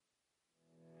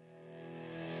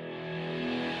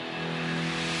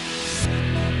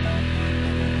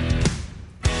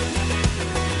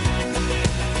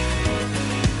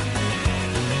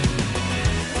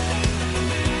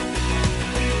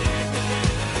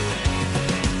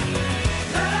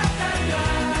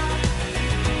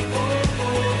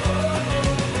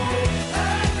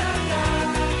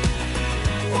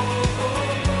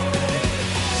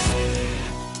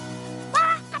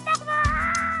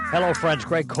Hello, friends.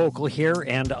 Greg Kokel here,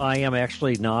 and I am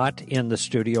actually not in the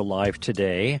studio live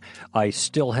today. I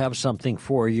still have something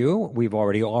for you. We've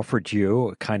already offered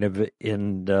you, kind of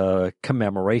in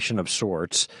commemoration of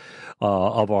sorts,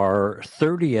 of our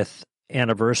 30th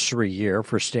anniversary year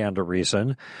for Stand to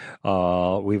Reason.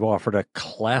 We've offered a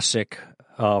classic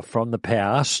from the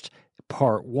past,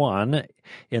 part one.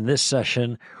 In this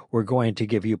session, we're going to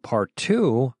give you part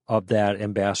two of that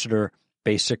Ambassador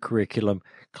Basic Curriculum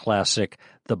classic,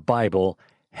 The Bible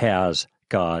Has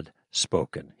God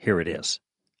Spoken. Here it is.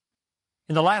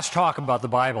 In the last talk about the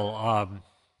Bible,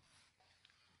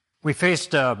 we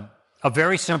faced a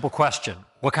very simple question.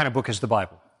 What kind of book is the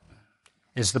Bible?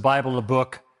 Is the Bible a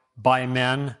book by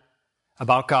men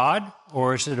about God,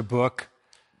 or is it a book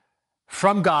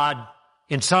from God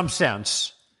in some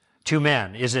sense to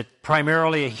men? Is it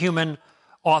primarily a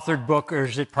human-authored book, or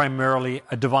is it primarily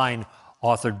a divine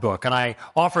authored book? And I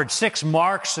offered 6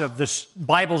 marks of this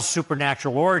Bible's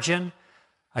supernatural origin.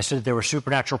 I said there was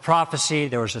supernatural prophecy,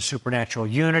 there was a supernatural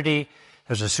unity,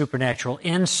 there was a supernatural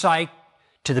insight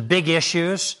to the big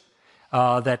issues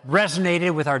that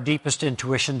resonated with our deepest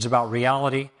intuitions about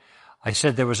reality. I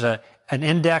said there was an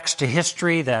index to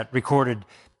history that recorded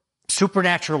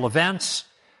supernatural events.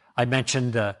 I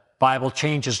mentioned the Bible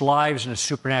changes lives in a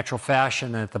supernatural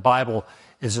fashion, and that the Bible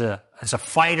is a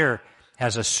fighter,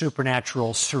 has a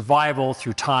supernatural survival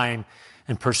through time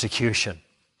and persecution.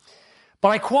 But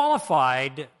I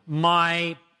qualified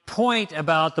my point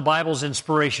about the Bible's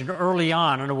inspiration early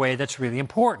on in a way that's really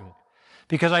important.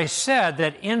 Because I said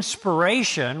that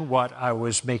inspiration, what I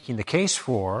was making the case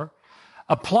for,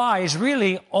 applies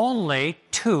really only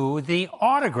to the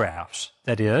autographs.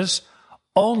 That is,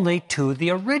 only to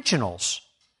the originals.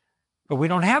 But we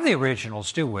don't have the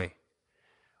originals, do we?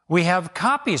 We have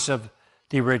copies of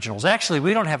the originals. Actually,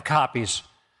 we don't have copies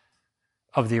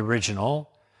of the original.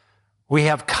 We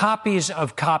have copies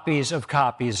of copies of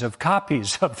copies of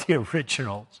copies of the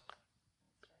originals.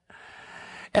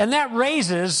 And that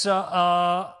raises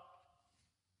a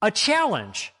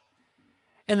challenge.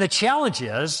 And the challenge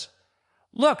is,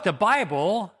 look, the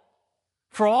Bible,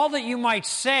 for all that you might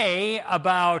say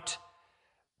about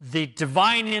the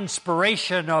divine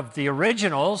inspiration of the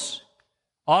originals,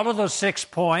 all of those 6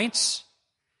 points,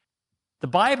 the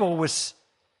Bible was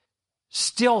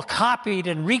still copied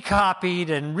and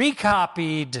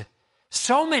recopied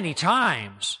so many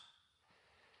times.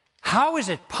 How is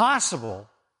it possible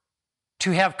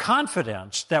to have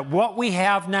confidence that what we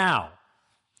have now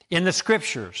in the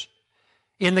Scriptures,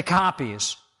 in the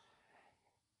copies,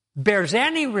 bears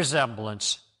any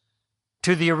resemblance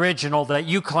to the original that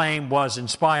you claim was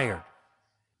inspired?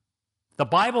 The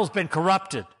Bible's been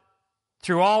corrupted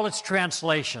through all its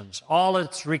translations, all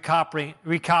its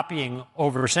recopying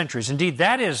over centuries. Indeed,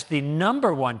 that is the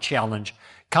number one challenge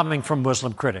coming from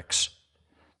Muslim critics.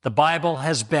 The Bible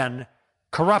has been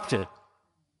corrupted.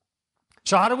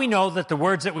 So how do we know that the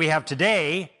words that we have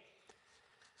today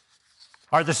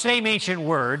are the same ancient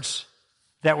words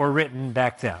that were written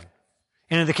back then?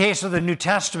 And in the case of the New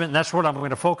Testament, and that's what I'm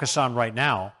going to focus on right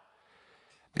now,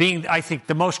 being, I think,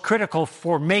 the most critical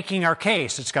for making our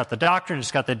case. It's got the doctrine,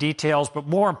 it's got the details, but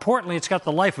more importantly, it's got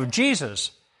the life of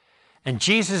Jesus. And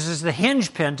Jesus is the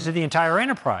hinge pin to the entire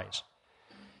enterprise.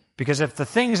 Because if the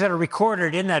things that are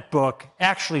recorded in that book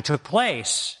actually took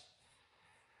place,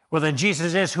 well, then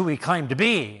Jesus is who he claimed to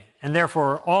be, and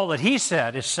therefore all that he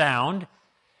said is sound,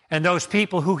 and those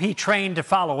people who he trained to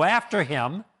follow after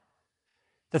him,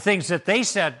 the things that they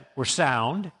said were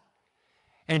sound,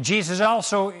 and Jesus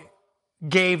also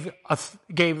gave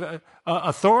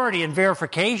authority and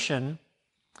verification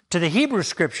to the Hebrew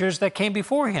Scriptures that came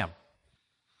before him.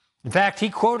 In fact, he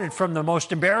quoted from the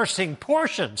most embarrassing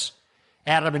portions: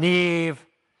 Adam and Eve,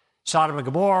 Sodom and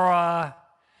Gomorrah,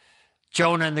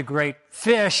 Jonah and the great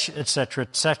fish, etc.,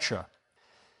 etc.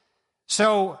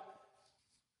 So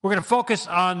we're going to focus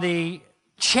on the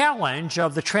challenge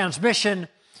of the transmission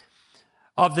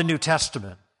of the New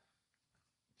Testament.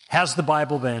 Has the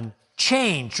Bible been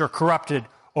changed or corrupted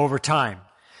over time?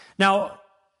 Now,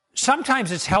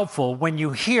 sometimes it's helpful when you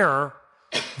hear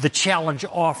the challenge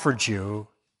offered you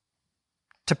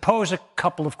to pose a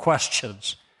couple of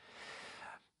questions.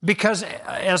 Because,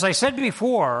 as I said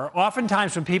before,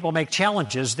 oftentimes when people make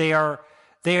challenges, they are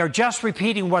just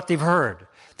repeating what they've heard.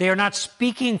 They are not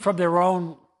speaking from their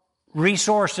own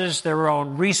resources, their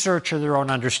own research, or their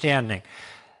own understanding.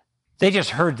 They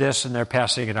just heard this and they're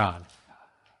passing it on.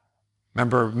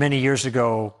 Remember many years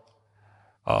ago,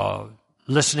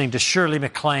 listening to Shirley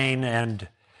MacLaine and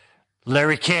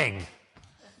Larry King.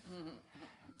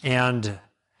 And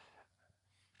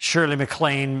Shirley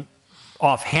MacLaine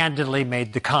offhandedly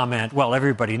made the comment, well,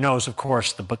 everybody knows, of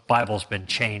course, the Bible's been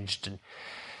changed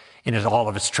in all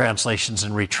of its translations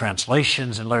and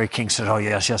retranslations. And Larry King said, oh,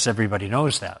 yes, everybody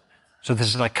knows that. So this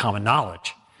is like common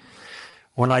knowledge.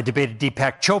 When I debated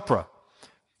Deepak Chopra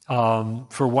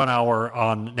for 1 hour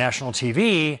on national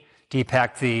TV,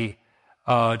 Deepak,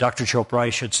 Dr. Chopra,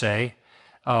 I should say,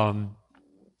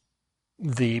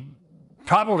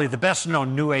 probably the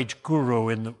best-known New Age guru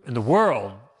in the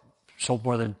world, sold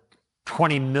more than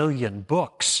 20 million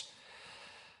books.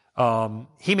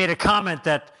 He made a comment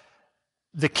that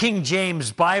the King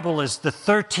James Bible is the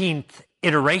 13th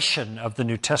iteration of the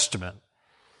New Testament.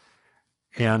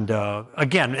 And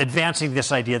again, advancing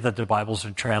this idea that the Bible's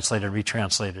been translated and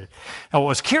retranslated. Now, what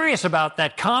was curious about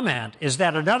that comment is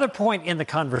that at another point in the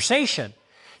conversation,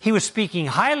 he was speaking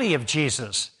highly of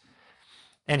Jesus.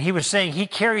 And he was saying he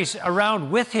carries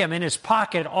around with him in his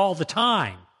pocket all the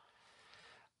time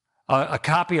a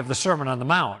copy of the Sermon on the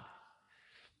Mount.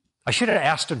 I should have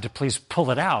asked him to please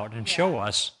pull it out and show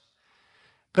us.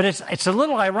 But it's a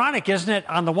little ironic, isn't it?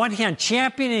 On the one hand,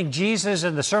 championing Jesus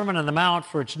and the Sermon on the Mount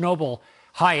for its noble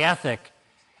high ethic.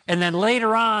 And then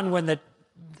later on, when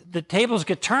the tables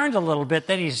get turned a little bit,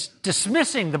 then he's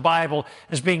dismissing the Bible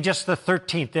as being just the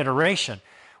 13th iteration.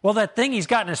 Well, that thing he's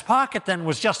got in his pocket then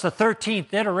was just the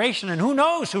 13th iteration, and who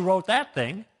knows who wrote that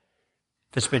thing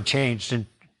that's been changed, and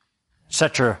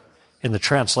etc. in the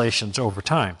translations over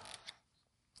time.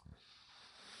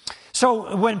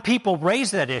 So when people raise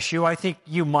that issue, I think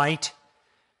you might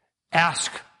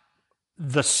ask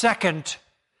the second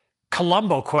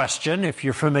Columbo question, if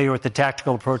you're familiar with the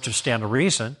tactical approach of stand to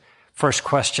reason. First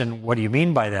question, what do you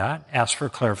mean by that? Ask for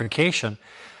clarification.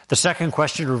 The second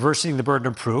question, reversing the burden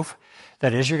of proof.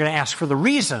 That is, you're going to ask for the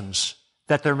reasons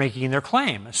that they're making their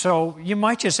claim. So you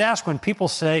might just ask when people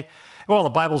say, well, the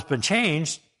Bible's been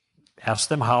changed, ask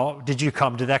them, how did you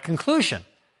come to that conclusion?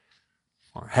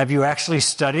 Or have you actually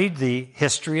studied the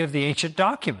history of the ancient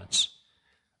documents?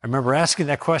 I remember asking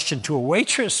that question to a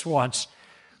waitress once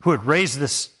who had raised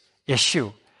this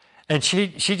issue. And she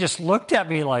just looked at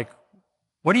me like,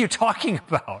 what are you talking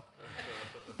about?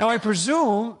 Now, I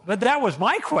presume that that was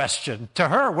my question to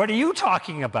her. What are you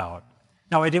talking about?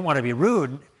 Now, I didn't want to be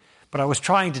rude, but I was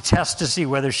trying to test to see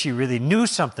whether she really knew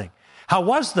something. How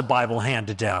was the Bible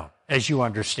handed down, as you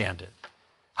understand it?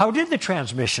 How did the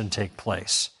transmission take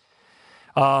place?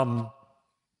 When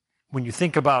you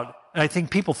think about, I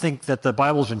think people think that the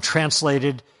Bible's been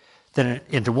translated then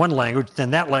into one language,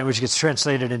 then that language gets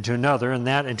translated into another, and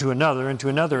that into another,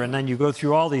 and then you go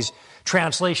through all these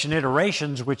translation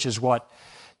iterations, which is what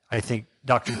I think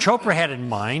Dr. Chopra had in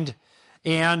mind,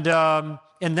 and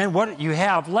then what you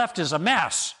have left is a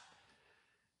mess.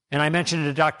 And I mentioned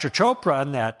to Dr. Chopra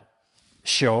on that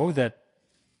show that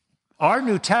our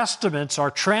New Testaments are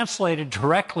translated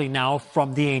directly now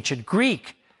from the ancient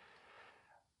Greek.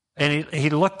 And he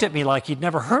looked at me like he'd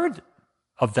never heard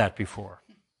of that before,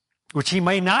 which he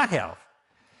may not have.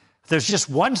 There's just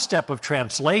one step of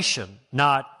translation,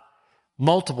 not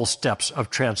multiple steps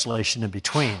of translation in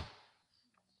between.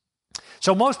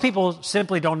 So most people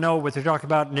simply don't know what they're talking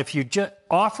about, and if you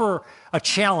offer a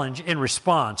challenge in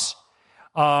response,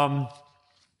 that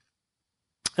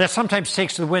sometimes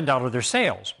takes the wind out of their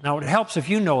sails. Now, it helps if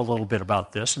you know a little bit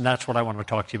about this, and that's what I want to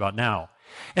talk to you about now.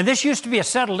 And this used to be a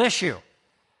settled issue.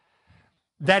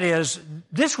 That is,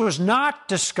 this was not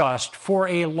discussed for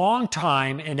a long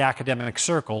time in academic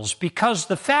circles because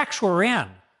the facts were in.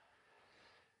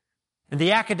 And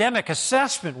the academic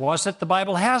assessment was that the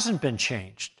Bible hasn't been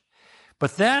changed.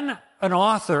 But then an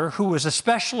author who was a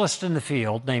specialist in the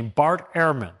field named Bart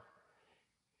Ehrman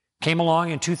came along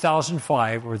in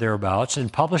 2005 or thereabouts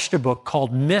and published a book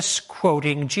called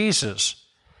Misquoting Jesus.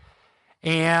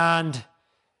 And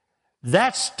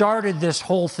that started this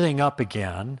whole thing up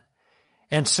again.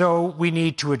 And so we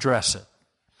need to address it.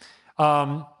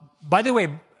 By the way,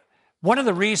 one of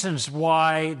the reasons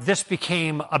why this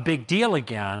became a big deal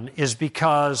again is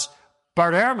because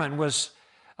Bart Ehrman was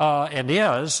and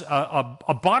is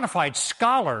a bona fide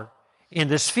scholar in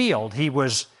this field. He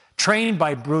was trained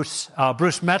by Bruce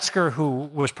Metzger, who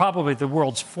was probably the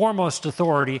world's foremost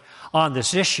authority on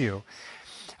this issue.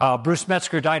 Bruce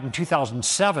Metzger died in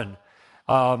 2007,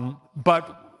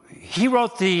 but he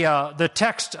wrote the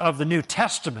text of the New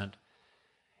Testament.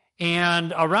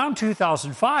 And around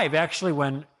 2005, actually,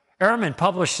 when Ehrman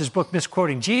published his book,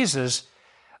 Misquoting Jesus,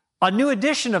 a new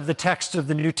edition of the text of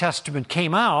the New Testament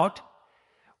came out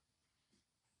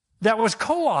that was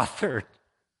co-authored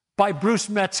by Bruce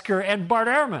Metzger and Bart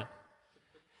Ehrman,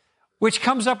 which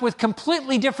comes up with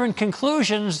completely different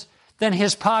conclusions than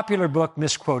his popular book,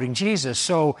 Misquoting Jesus.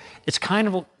 So it's kind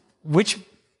of which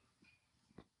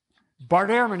Bart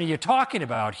Ehrman are you talking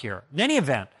about here? In any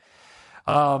event,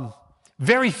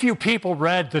 very few people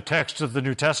read the text of the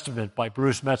New Testament by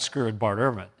Bruce Metzger and Bart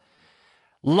Ehrman.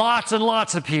 Lots and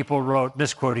lots of people wrote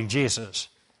Misquoting Jesus,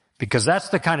 because that's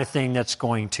the kind of thing that's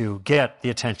going to get the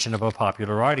attention of a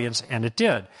popular audience, and it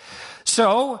did.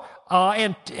 So,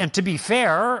 and to be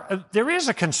fair, there is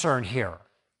a concern here.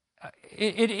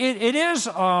 It is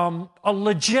a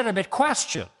legitimate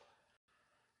question.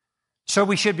 So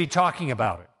we should be talking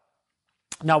about it.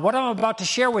 Now, what I'm about to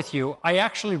share with you, I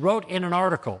actually wrote in an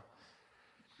article,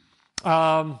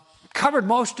 covered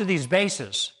most of these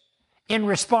bases in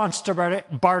response to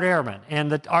Bart Ehrman.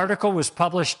 And the article was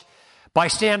published by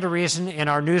Stand to Reason in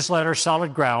our newsletter,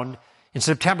 Solid Ground, in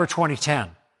September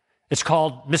 2010. It's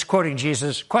called Misquoting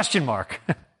Jesus, ?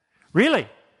 Really?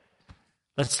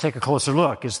 Let's take a closer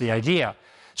look, is the idea.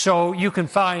 So you can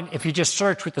find, if you just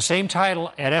search with the same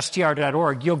title at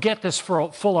str.org, you'll get this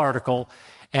full article,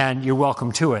 and you're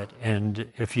welcome to it. And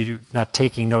if you're not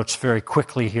taking notes very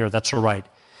quickly here, that's all right.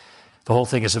 The whole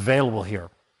thing is available here.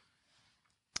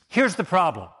 Here's the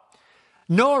problem.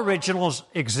 No originals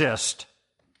exist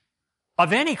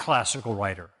of any classical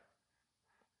writer.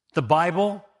 The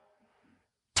Bible,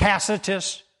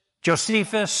 Tacitus,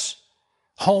 Josephus,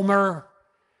 Homer,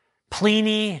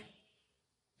 Pliny,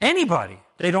 anybody.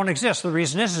 They don't exist. The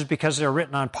reason is because they're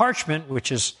written on parchment,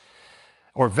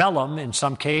 or vellum in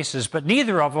some cases, but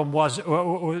neither of them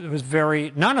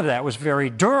none of that was very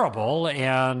durable,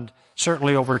 and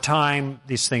certainly over time,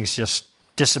 these things just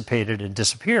dissipated and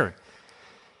disappeared.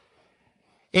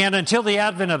 And until the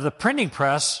advent of the printing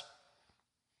press,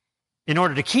 in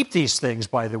order to keep these things,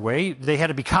 by the way, they had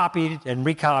to be copied and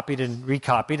recopied and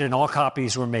recopied, and all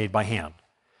copies were made by hand.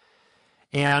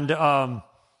 And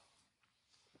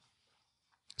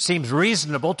seems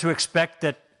reasonable to expect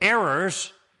that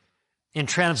errors in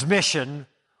transmission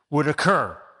would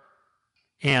occur.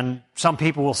 And some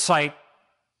people will cite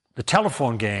the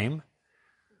telephone game,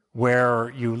 where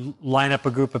you line up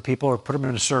a group of people or put them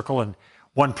in a circle, and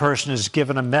one person is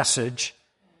given a message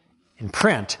in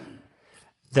print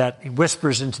that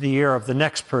whispers into the ear of the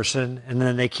next person, and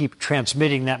then they keep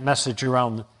transmitting that message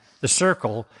around the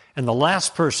circle, and the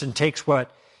last person takes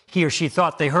what he or she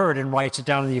thought they heard and writes it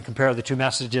down, and you compare the two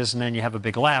messages, and then you have a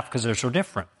big laugh because they're so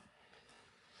different.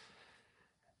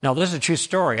 Now, this is a true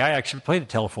story. I actually played a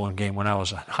telephone game when I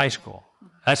was in high school.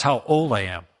 That's how old I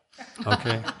am,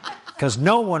 okay? Because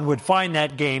no one would find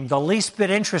that game the least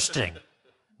bit interesting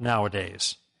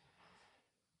nowadays.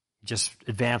 Just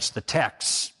advance the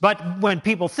text. But when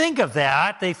people think of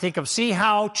that, they think of, see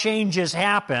how changes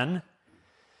happen.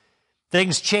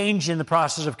 Things change in the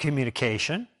process of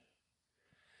communication.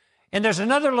 And there's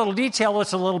another little detail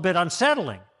that's a little bit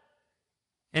unsettling.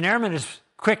 And Ehrman is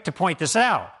quick to point this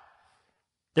out.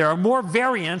 There are more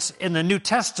variants in the New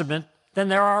Testament than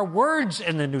there are words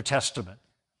in the New Testament.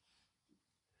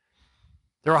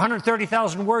 There are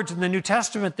 130,000 words in the New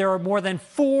Testament. There are more than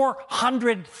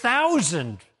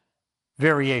 400,000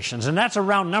 variations. And that's a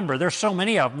round number. There's so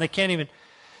many of them, they can't even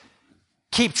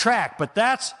keep track. But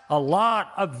that's a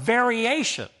lot of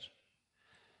variations.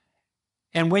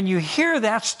 And when you hear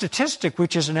that statistic,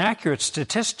 which is an accurate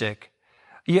statistic,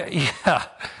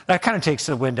 that kind of takes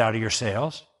the wind out of your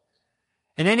sails.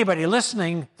 And anybody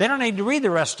listening, they don't need to read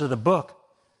the rest of the book.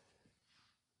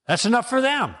 That's enough for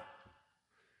them.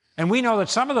 And we know that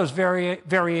some of those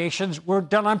variations were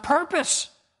done on purpose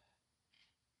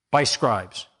by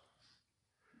scribes.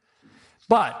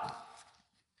 But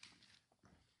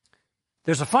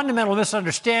there's a fundamental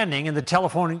misunderstanding in the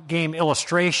telephone game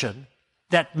illustration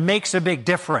that makes a big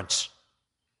difference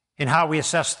in how we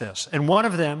assess this. And one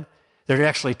of them, there are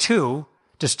actually two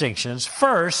distinctions.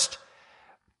 First,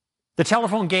 the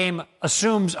telephone game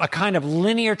assumes a kind of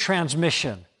linear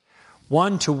transmission.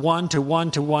 1 to 1 to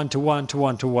 1 to 1 to 1 to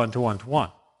 1 to 1 to 1 to 1.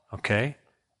 Okay?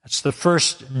 That's the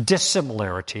first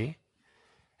dissimilarity,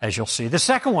 as you'll see. The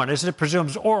second one is it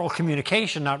presumes oral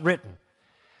communication, not written.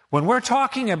 When we're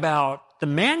talking about the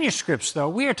manuscripts, though,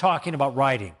 we are talking about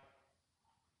writing.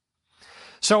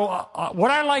 So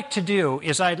what I like to do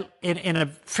is, in a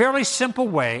fairly simple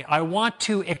way, I want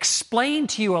to explain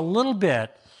to you a little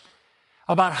bit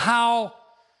about how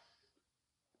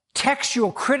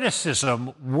textual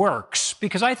criticism works,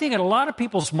 because I think in a lot of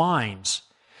people's minds,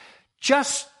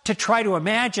 just to try to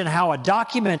imagine how a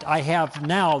document I have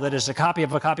now that is a copy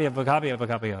of a copy of a copy of a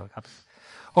copy of a copy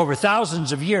over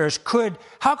thousands of years,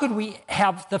 how could we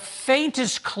have the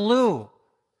faintest clue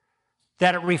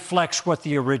that it reflects what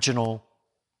the original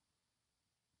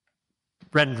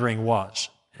rendering was?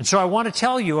 And so I want to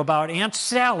tell you about Aunt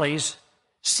Sally's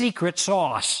secret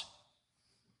sauce.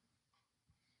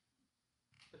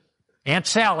 Aunt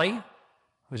Sally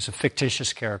who's a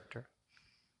fictitious character.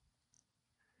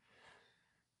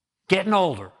 Getting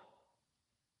older,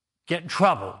 getting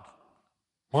troubled,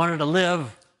 wanted to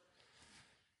live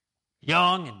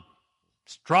young and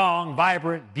strong,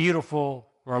 vibrant, beautiful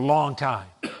for a long time.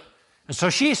 And so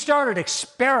she started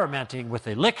experimenting with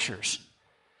elixirs.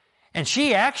 And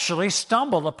she actually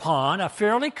stumbled upon a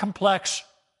fairly complex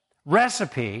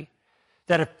recipe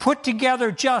that, if put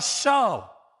together just so,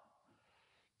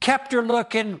 kept her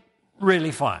looking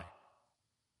really fine.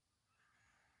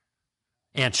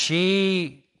 And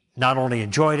she not only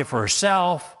enjoyed it for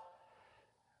herself,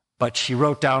 but she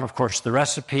wrote down, of course, the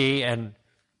recipe and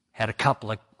had a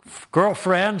couple of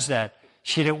girlfriends that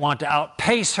she didn't want to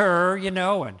outpace her,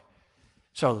 and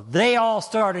so they all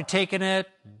started taking it,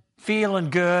 feeling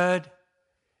good.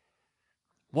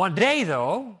 One day,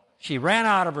 though, she ran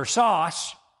out of her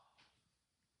sauce,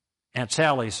 Aunt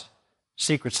Sally's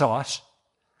secret sauce,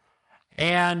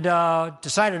 and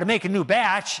decided to make a new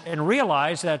batch and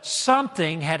realized that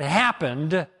something had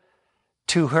happened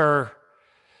to her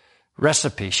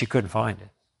recipe. She couldn't find it.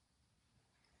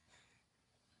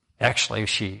 Actually,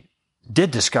 she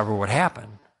did discover what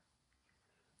happened.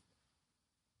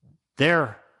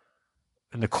 There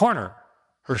in the corner,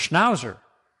 her schnauzer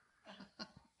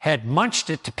had munched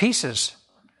it to pieces.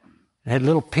 It had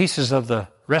little pieces of the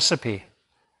recipe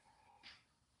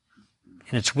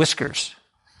in its whiskers.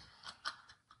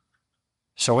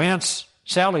 So Aunt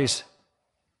Sally's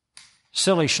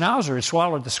silly schnauzer had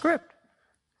swallowed the script.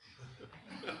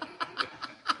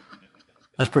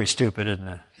 That's pretty stupid, isn't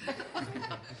it?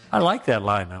 I like that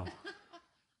line, though.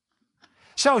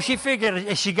 So she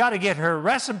figured she got to get her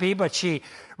recipe, but she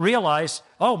realized,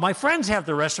 oh, my friends have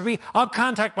the recipe. I'll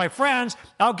contact my friends.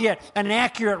 I'll get an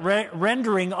accurate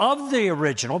rendering of the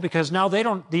original, because now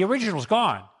the original's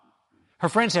gone. Her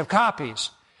friends have copies.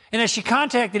 And as she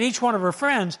contacted each one of her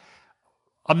friends,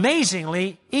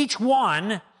 amazingly, each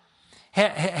one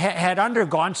had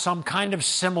undergone some kind of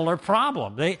similar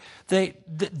problem.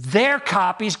 Their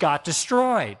copies got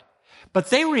destroyed. But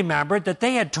they remembered that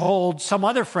they had told some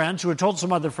other friends who had told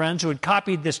some other friends who had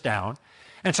copied this down.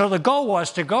 And so the goal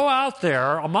was to go out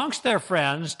there amongst their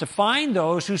friends to find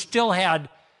those who still had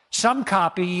some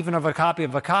copy, even of a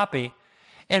copy,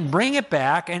 and bring it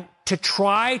back and to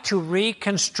try to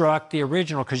reconstruct the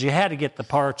original, because you had to get the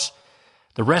parts,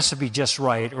 the recipe just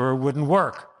right, or it wouldn't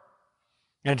work.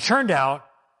 And it turned out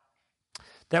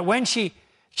that when she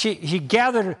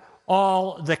gathered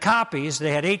all the copies,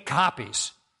 they had 8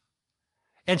 copies,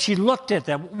 and she looked at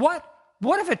them. What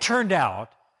if it turned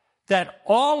out that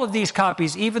all of these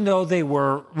copies, even though they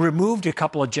were removed a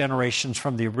couple of generations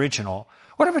from the original,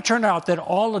 what if it turned out that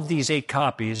all of these 8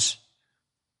 copies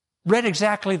read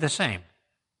exactly the same?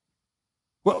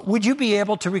 Well, would you be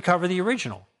able to recover the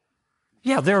original?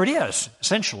 Yeah, there it is,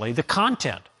 essentially, the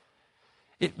content.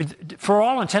 For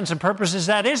all intents and purposes,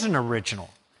 that is an original,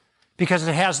 because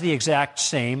it has the exact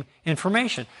same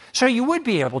information. So you would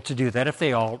be able to do that if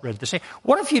they all read the same.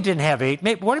 What if you didn't have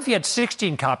 8? What if you had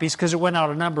 16 copies because it went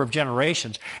out a number of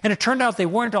generations, and it turned out they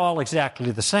weren't all exactly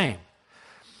the same?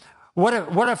 What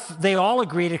if they all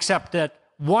agreed except that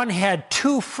one had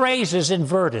 2 phrases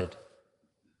inverted?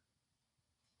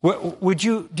 Do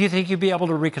you think you'd be able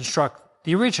to reconstruct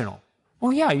the original?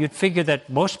 Well, yeah, you'd figure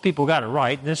that most people got it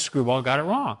right, and this screwball got it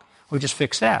wrong. We just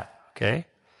fix that, okay?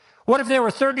 What if there were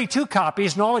 32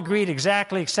 copies and all agreed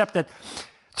exactly except that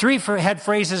 3 had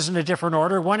phrases in a different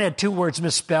order, 1 had 2 words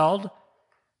misspelled?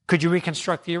 Could you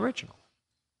reconstruct the original?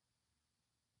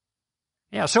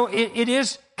 Yeah, so it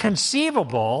is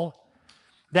conceivable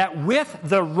that with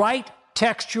the right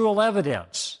textual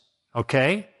evidence,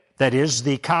 okay, that is,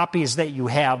 the copies that you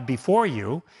have before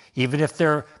you, even if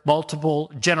they're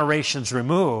multiple generations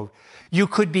removed, you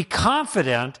could be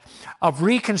confident of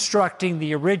reconstructing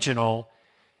the original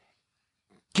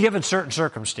given certain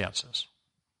circumstances.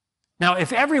 Now,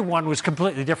 if everyone was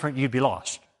completely different, you'd be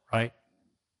lost, right?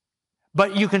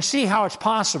 But you can see how it's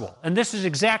possible. And this is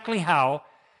exactly how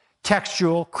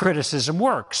textual criticism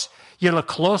works. You look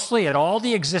closely at all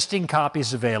the existing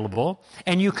copies available,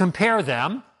 and you compare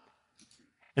them,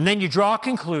 and then you draw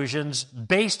conclusions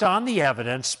based on the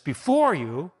evidence before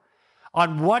you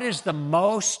on what is the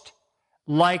most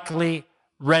likely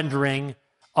rendering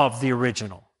of the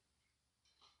original.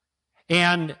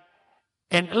 And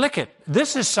look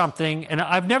this is something, and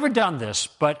I've never done this,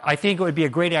 but I think it would be a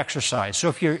great exercise. So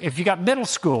if you got middle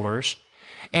schoolers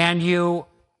and you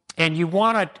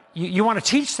want to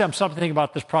teach them something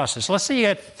about this process, let's say you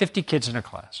had 50 kids in a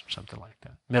class or something like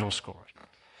that, middle schoolers.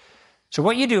 So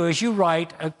what you do is you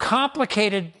write a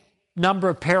complicated number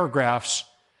of paragraphs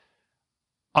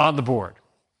on the board.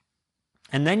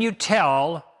 And then you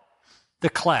tell the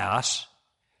class,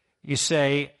 you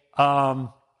say, I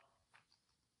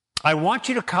want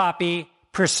you to copy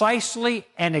precisely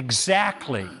and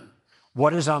exactly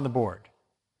what is on the board.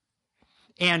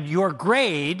 And your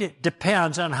grade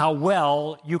depends on how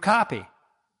well you copy.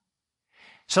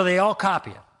 So they all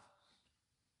copy it.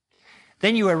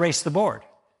 Then you erase the board.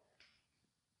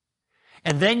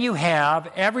 And then you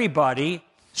have everybody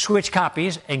switch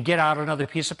copies and get out another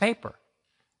piece of paper.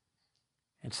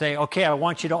 And say, okay, I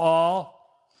want you to all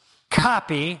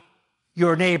copy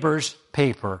your neighbor's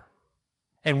paper.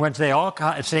 And once they all,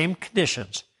 same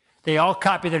conditions, they all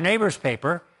copy their neighbor's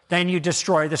paper, then you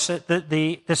destroy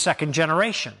the second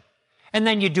generation. And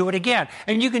then you do it again.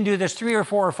 And you can do this 3 or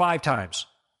 4 or 5 times.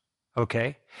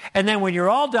 Okay? And then when you're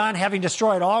all done, having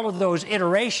destroyed all of those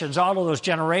iterations, all of those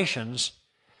generations,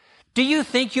 do you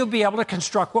think you'll be able to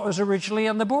construct what was originally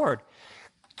on the board?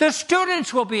 The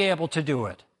students will be able to do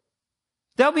it.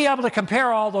 They'll be able to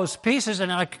compare all those pieces,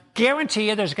 and I guarantee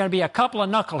you there's going to be a couple of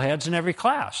knuckleheads in every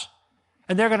class.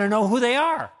 And they're going to know who they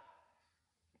are.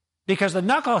 Because the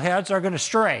knuckleheads are going to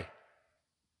stray.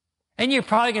 And you're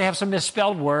probably going to have some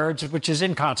misspelled words, which is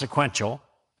inconsequential.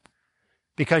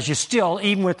 Because you still,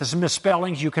 even with the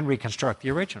misspellings, you can reconstruct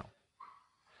the original.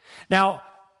 Now,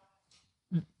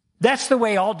 that's the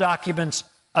way all documents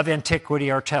of antiquity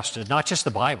are tested, not just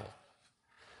the Bible.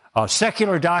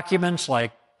 Secular documents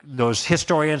like those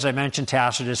historians I mentioned,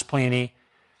 Tacitus, Pliny,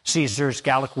 Caesar's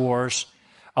Gallic Wars,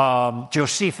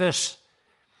 Josephus,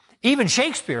 even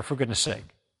Shakespeare, for goodness sake.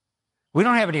 We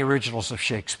don't have any originals of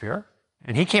Shakespeare,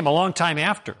 and he came a long time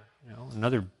after,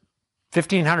 another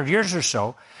 1,500 years or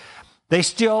so. They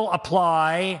still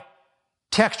apply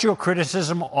textual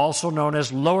criticism, also known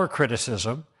as lower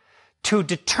criticism, to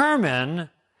determine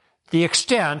the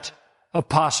extent of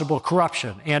possible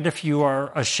corruption. And if you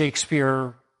are a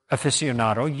Shakespeare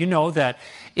aficionado, you know that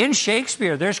in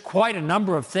Shakespeare there's quite a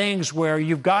number of things where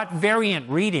you've got variant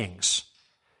readings,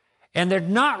 and they're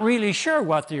not really sure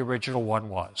what the original one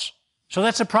was. So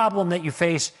that's a problem that you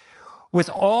face with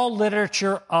all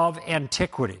literature of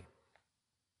antiquity.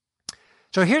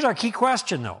 So here's our key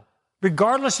question, though.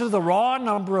 Regardless of the raw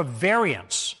number of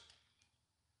variants,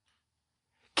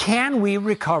 can we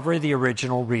recover the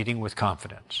original reading with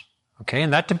confidence? Okay,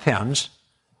 and that depends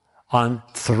on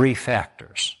 3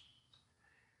 factors.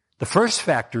 The first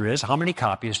factor is, how many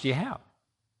copies do you have?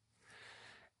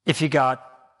 If you got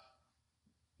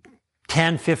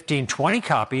 10, 15, 20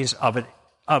 copies of a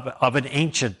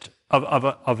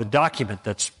document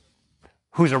that's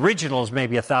whose original is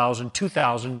maybe 1,000,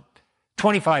 2,000,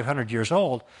 2,500 years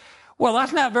old, well,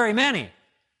 that's not very many.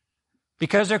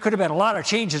 Because there could have been a lot of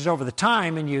changes over the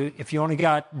time, and if you only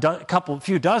got a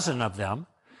few dozen of them,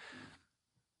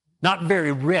 not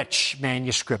very rich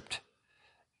manuscript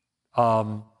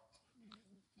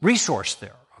resource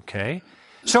there, okay?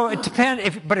 So it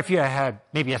depends, but if you had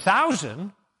maybe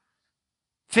 1,000,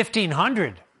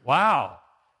 1,500, wow,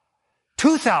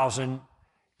 2,000,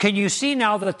 can you see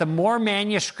now that the more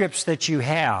manuscripts that you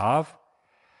have,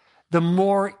 the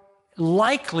more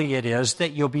likely it is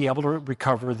that you'll be able to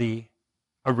recover the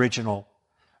original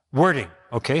wording.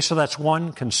 Okay, so that's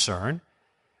one concern.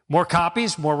 More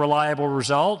copies, more reliable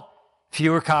result.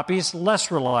 Fewer copies,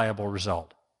 less reliable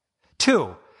result.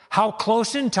 2, how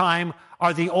close in time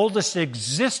are the oldest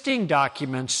existing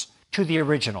documents to the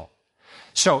original?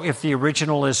 So if the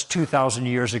original is 2,000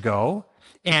 years ago,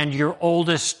 and your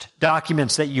oldest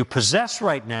documents that you possess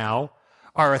right now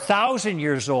are 1,000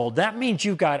 years old, that means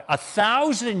you've got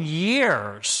 1,000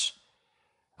 years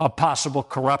of possible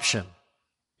corruption.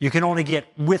 You can only get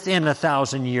within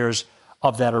 1,000 years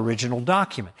of that original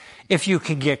document. If you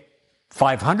can get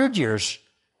 500 years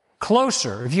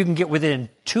closer, if you can get within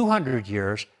 200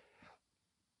 years,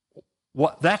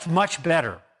 that's much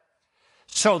better.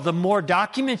 So the more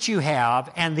documents you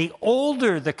have and the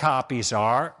older the copies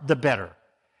are, the better.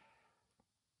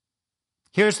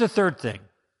 Here's the third thing.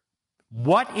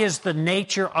 What is the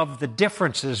nature of the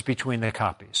differences between the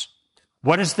copies?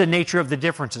 What is the nature of the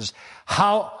differences?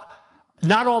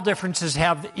 Not all differences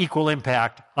have equal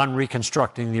impact on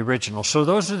reconstructing the original. So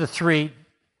those are the 3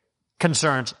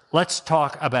 concerns. Let's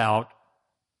talk about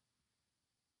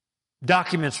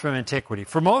documents from antiquity.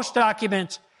 For most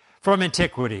documents from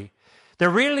antiquity, there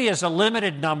really is a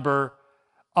limited number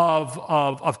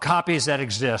of copies that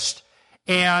exist,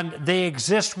 and they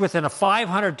exist within a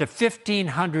 500 to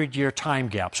 1,500 year time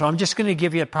gap. So I'm just going to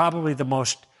give you probably the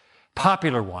most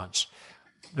popular ones.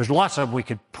 There's lots of them we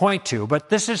could point to, but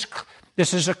this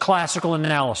is a classical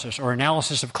analysis, or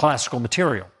analysis of classical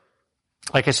material.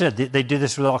 Like I said, they do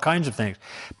this with all kinds of things.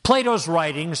 Plato's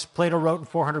writings, Plato wrote in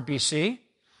 400 BC,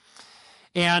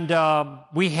 and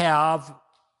we have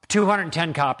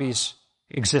 210 copies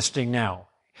existing now.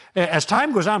 As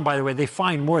time goes on, by the way, they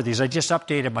find more of these. I just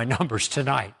updated my numbers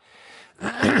tonight.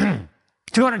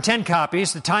 210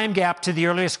 copies. The time gap to the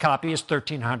earliest copy is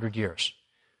 1,300 years.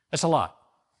 That's a lot.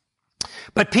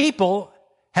 But people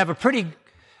have a pretty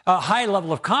high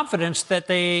level of confidence that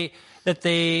they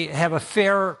have a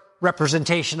fair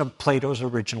representation of Plato's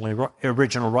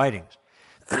original writings.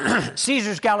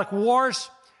 Caesar's Gallic Wars,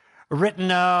 written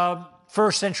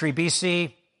 1st century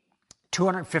BC,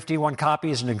 251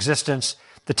 copies in existence.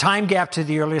 The time gap to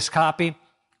the earliest copy,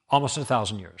 almost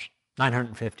 1,000 years,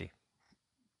 950.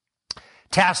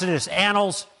 Tacitus'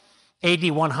 Annals,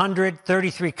 AD 100,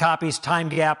 33 copies, time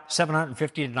gap,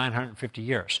 750 to 950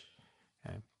 years.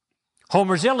 Okay.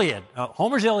 Homer's Iliad.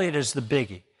 Homer's Iliad is the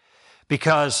biggie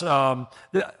because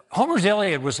Homer's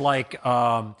Iliad was like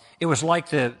it was like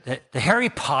the Harry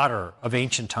Potter of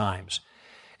ancient times.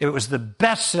 It was the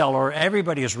bestseller.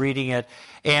 Everybody is reading it,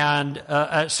 and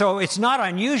so it's not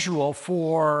unusual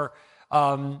for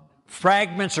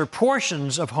fragments or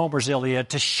portions of Homer's Iliad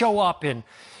to show up in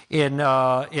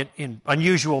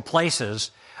unusual places.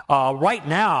 Right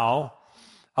now,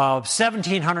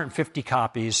 1,750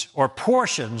 copies or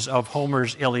portions of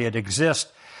Homer's Iliad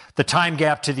exist. The time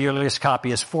gap to the earliest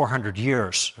copy is 400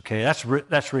 years. Okay,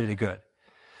 that's really good.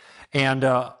 And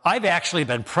I've actually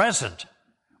been present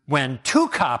when two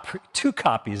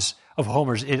copies of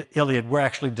Homer's Iliad were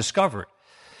actually discovered.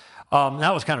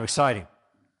 That was kind of exciting.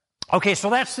 Okay, so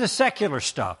that's the secular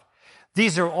stuff.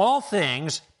 These are all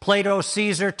things, Plato,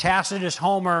 Caesar, Tacitus,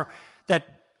 Homer, that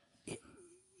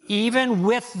even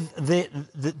with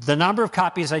the number of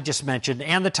copies I just mentioned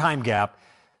and the time gap,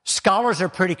 scholars are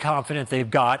pretty confident they've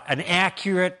got an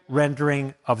accurate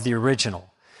rendering of the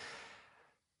original.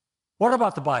 What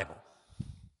about the Bible?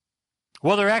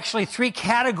 Well, there are actually 3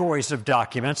 categories of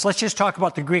documents. Let's just talk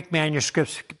about the Greek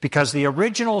manuscripts because the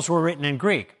originals were written in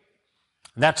Greek.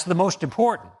 That's the most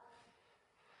important.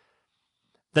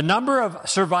 The number of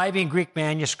surviving Greek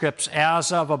manuscripts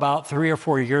as of about 3 or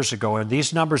 4 years ago, and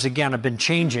these numbers, again, have been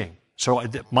changing. So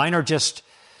mine are just,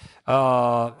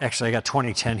 actually, I got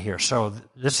 2010 here. So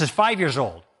this is 5 years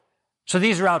old. So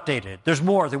these are outdated. There's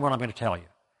more than what I'm going to tell you.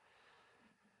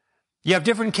 You have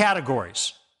different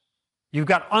categories. You've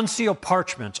got unsealed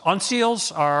parchments.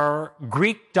 Unseals are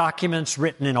Greek documents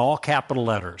written in all capital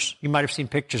letters. You might have seen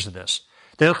pictures of this.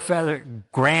 They look rather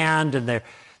grand and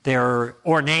they're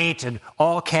ornate and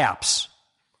all caps.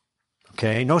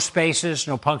 Okay, no spaces,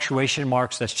 no punctuation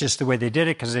marks. That's just the way they did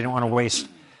it because they don't want to waste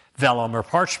vellum or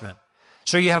parchment.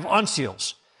 So you have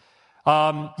unseals.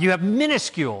 You have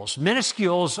minuscules.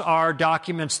 Minuscules are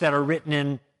documents that are written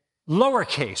in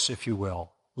lowercase, if you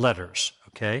will, letters.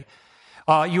 Okay.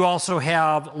 You also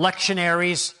have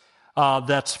lectionaries.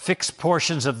 That's fixed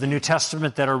portions of the New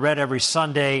Testament that are read every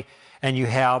Sunday. And you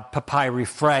have papyri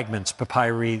fragments,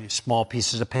 papyri, small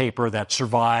pieces of paper that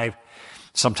survive.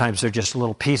 Sometimes they're just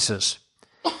little pieces.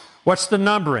 What's the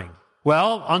numbering?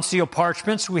 Well, unsealed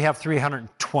parchments, we have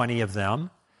 320 of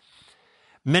them.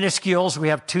 Minuscules, we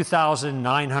have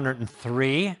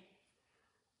 2,903.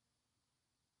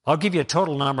 I'll give you a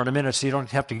total number in a minute so you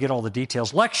don't have to get all the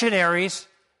details. Lectionaries,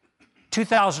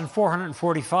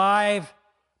 2,445.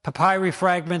 Papyri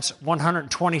fragments,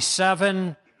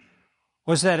 127.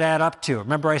 What does that add up to?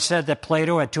 Remember I said that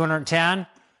Plato had 210,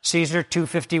 Caesar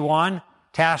 251,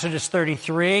 Tacitus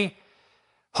 33,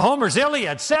 Homer's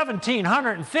Iliad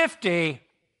 1,750.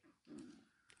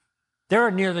 There are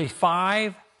nearly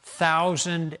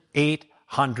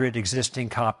 5,800 existing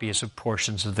copies of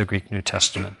portions of the Greek New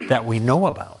Testament that we know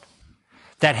about,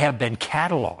 that have been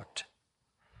cataloged.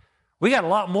 We got a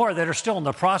lot more that are still in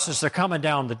the process. They're coming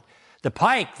down the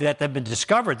pike that have been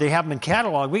discovered. They haven't been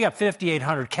cataloged. We got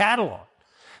 5,800 cataloged.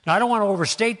 Now, I don't want to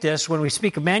overstate this. When we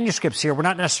speak of manuscripts here, we're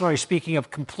not necessarily speaking of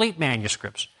complete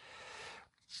manuscripts,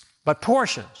 but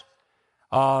portions.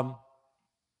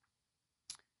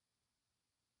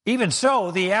 Even so,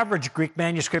 the average Greek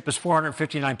manuscript is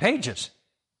 459 pages.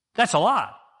 That's a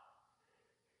lot.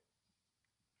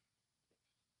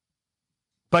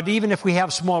 But even if we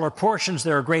have smaller portions,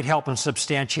 they're a great help in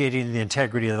substantiating the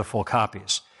integrity of the full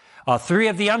copies. 3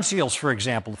 of the unseals, for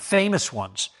example, famous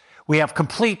ones. We have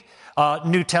complete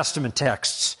New Testament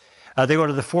texts. They go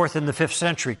to the 4th and the 5th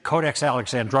century. Codex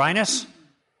Alexandrinus,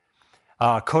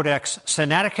 Codex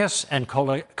Sinaiticus, and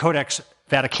Codex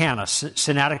Vaticanus.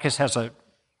 Sinaiticus has a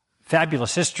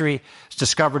fabulous history. It's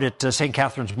discovered at St.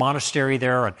 Catherine's Monastery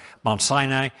there on Mount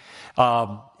Sinai.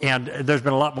 And there's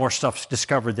been a lot more stuff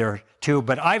discovered there too.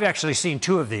 But I've actually seen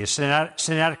 2 of these,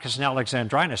 Sinaiticus and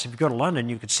Alexandrinus. If you go to London,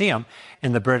 you could see them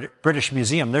in the British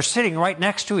Museum. They're sitting right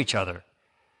next to each other.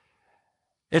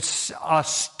 It's a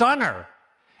stunner.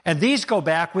 And these go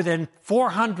back within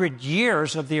 400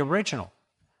 years of the original.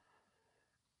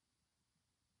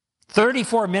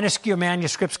 34 minuscule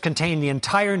manuscripts contain the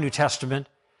entire New Testament.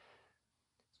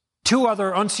 2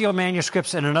 other unsealed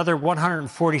manuscripts and another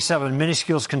 147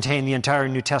 minuscules contain the entire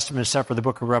New Testament except for the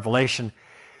book of Revelation.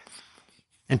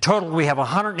 In total, we have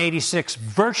 186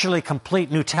 virtually complete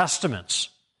New Testaments.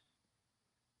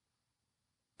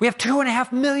 We have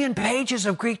 2.5 million pages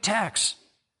of Greek text.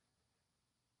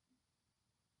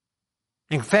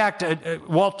 In fact,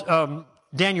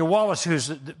 Daniel Wallace,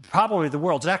 who's probably the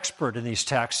world's expert in these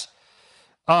texts,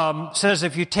 says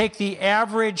if you take the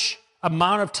average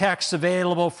amount of text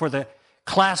available for the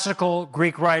classical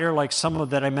Greek writer, like some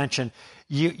of that I mentioned,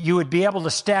 you would be able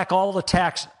to stack all the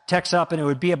text up, and it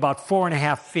would be about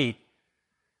 4.5 feet.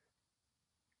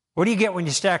 What do you get when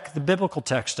you stack the biblical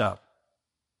text up?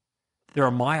 They're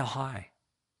a mile high.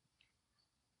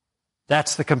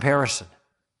 That's the comparison.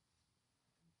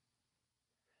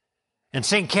 And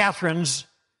St. Catherine's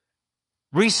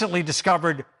recently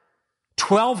discovered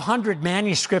 1,200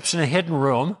 manuscripts in a hidden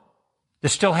room.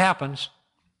 This still happens.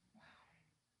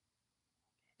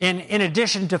 In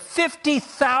addition to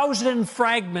 50,000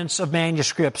 fragments of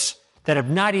manuscripts that have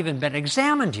not even been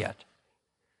examined yet.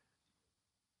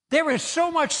 There is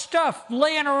so much stuff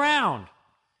laying around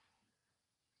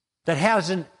that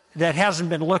hasn't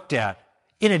been looked at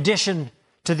in addition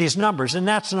to these numbers, and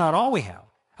that's not all we have.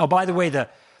 Oh, by the way,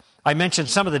 I mentioned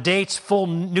some of the dates, full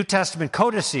New Testament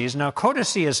codices. Now,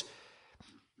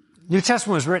 New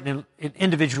Testament was written in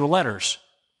individual letters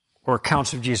or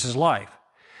accounts of Jesus' life.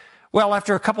 Well,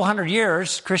 after a couple hundred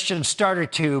years, Christians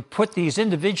started to put these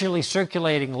individually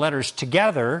circulating letters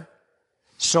together,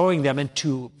 sewing them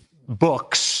into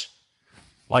books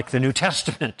like the New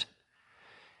Testament.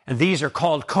 And these are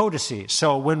called codices.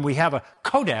 So when we have a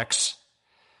codex,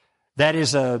 that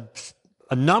is a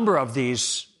number of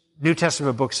these New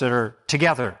Testament books that are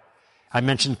together. I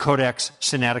mentioned Codex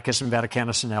Sinaiticus and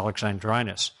Vaticanus and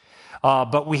Alexandrinus.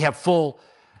 But we have full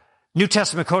New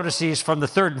Testament codices from the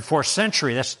 3rd and 4th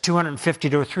century. That's 250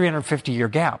 to a 350-year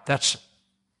gap. That's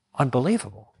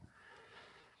unbelievable.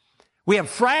 We have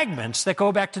fragments that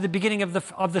go back to the beginning of the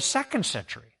 2nd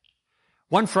century.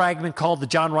 One fragment called the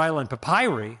John Ryland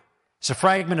Papyri is a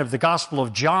fragment of the Gospel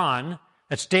of John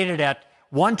that's dated at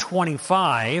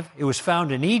 125. It was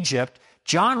found in Egypt.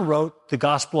 John wrote the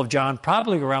Gospel of John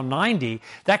probably around 90.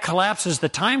 That collapses the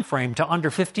time frame to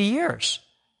under 50 years.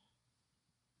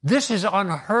 This is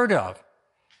unheard of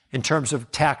in terms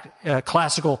of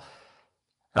classical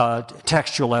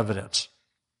textual evidence.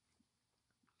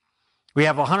 We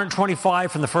have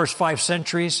 125 from the first 5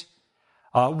 centuries,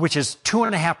 which is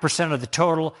 2.5% of the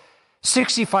total.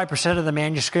 65% of the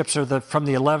manuscripts are from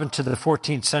the 11th to the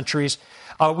 14th centuries.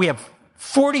 We have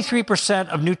 43%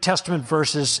 of New Testament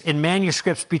verses in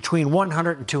manuscripts between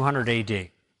 100 and 200 AD.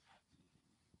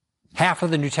 Half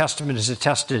of the New Testament is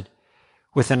attested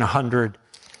within 100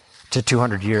 to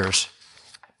 200 years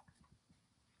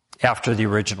after the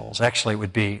originals. Actually,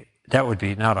 that would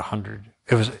be not 100.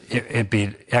 It'd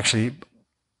be actually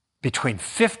between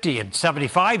 50 and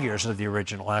 75 years of the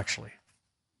original, actually.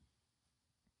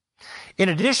 In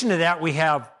addition to that, we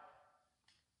have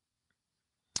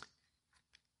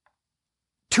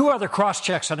 2 other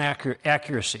cross-checks on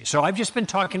accuracy. So I've just been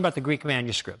talking about the Greek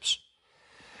manuscripts.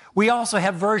 We also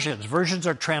have versions. Versions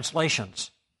are translations.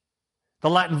 The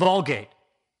Latin Vulgate,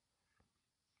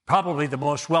 probably the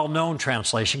most well-known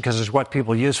translation because it's what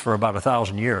people use for about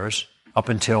 1,000 years, up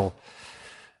until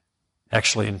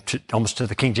actually almost to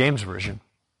the King James Version.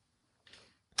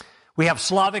 We have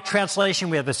Slavic translation,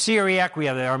 we have the Syriac, we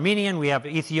have the Armenian, we have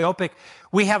Ethiopic.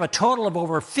 We have a total of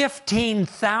over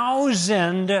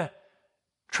 15,000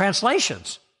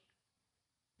 translations,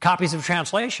 copies of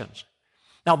translations.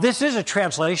 Now, this is a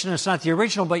translation, it's not the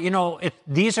original, but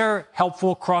these are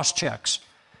helpful cross-checks.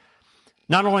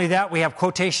 Not only that, we have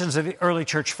quotations of the early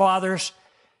church fathers,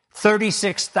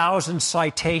 36,000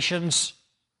 citations.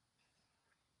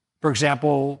 For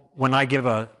example, when I give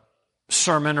a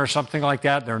sermon or something like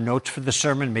that, there are notes for the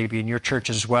sermon, maybe in your church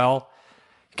as well.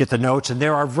 Get the notes, and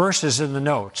there are verses in the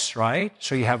notes, right?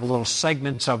 So you have little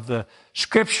segments of the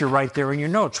scripture right there in your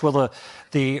notes. Well,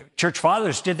 the church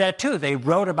fathers did that too. They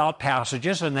wrote about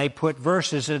passages and they put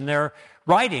verses in their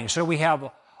writings. So we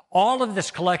have all of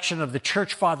this collection of the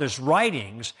church fathers'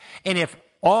 writings, and if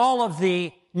all of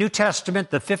the New Testament,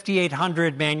 the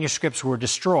 5,800 manuscripts were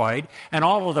destroyed, and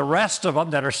all of the rest of them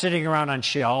that are sitting around on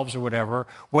shelves or whatever,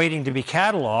 waiting to be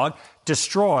cataloged,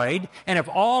 destroyed, and if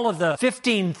all of the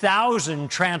 15,000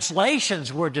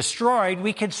 translations were destroyed,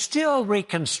 we could still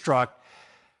reconstruct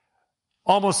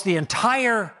almost the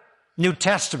entire New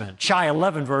Testament, shy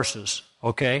 11 verses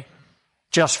okay?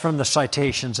 Just from the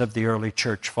citations of the early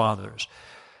church fathers.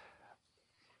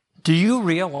 Do you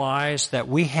realize that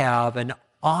we have an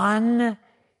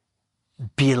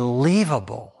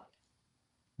unbelievable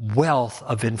wealth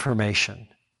of information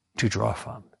to draw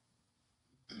from?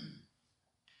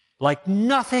 Like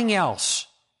nothing else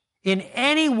in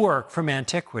any work from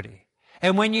antiquity.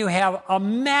 And when you have a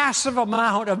massive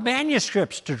amount of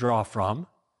manuscripts to draw from,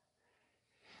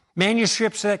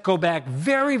 manuscripts that go back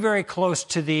very, very close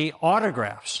to the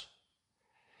autographs,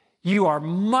 you are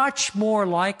much more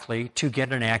likely to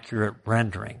get an accurate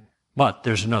rendering. But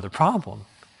there's another problem.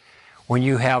 When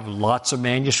you have lots of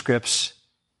manuscripts,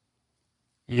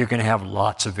 you're going to have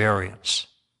lots of variants.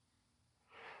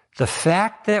 The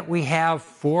fact that we have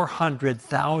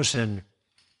 400,000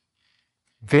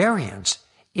 variants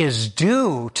is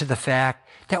due to the fact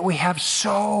that we have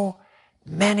so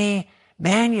many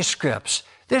manuscripts.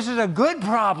 This is a good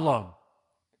problem,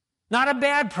 not a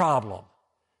bad problem.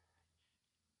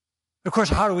 Of course,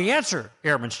 how do we answer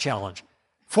Ehrman's challenge?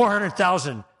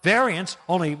 400,000 variants,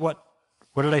 only what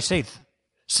did I say?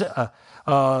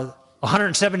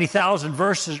 170,000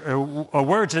 verses or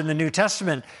words in the New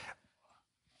Testament.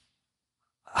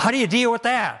 How do you deal with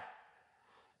that?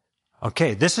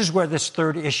 Okay, this is where this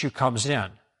third issue comes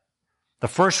in. The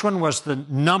first one was the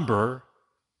number.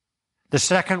 The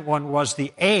second one was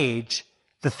the age.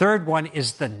 The third one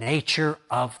is the nature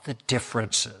of the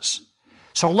differences.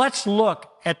 So let's look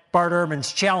at Bart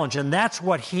Ehrman's challenge, and that's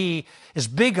what he is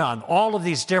big on, all of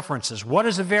these differences. What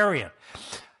is a variant?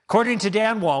 According to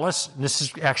Dan Wallace, and this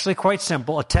is actually quite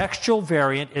simple, a textual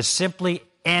variant is simply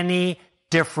any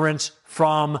difference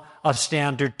from a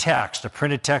standard text, a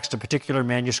printed text, a particular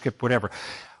manuscript, whatever.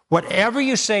 Whatever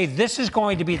you say, this is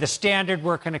going to be the standard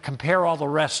we're going to compare all the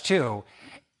rest to,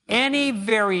 any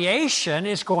variation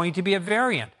is going to be a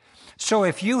variant. So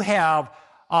if you have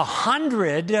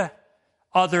 100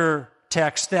 other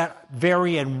texts that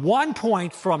vary in 1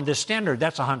 point from the standard,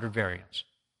 that's 100 variants.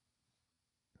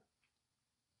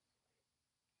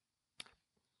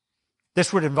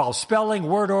 This would involve spelling,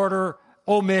 word order,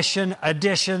 omission,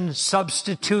 addition,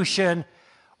 substitution,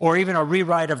 or even a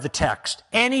rewrite of the text.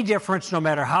 Any difference, no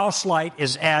matter how slight,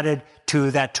 is added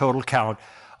to that total count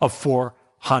of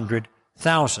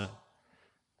 400,000.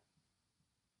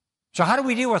 So how do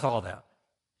we deal with all that?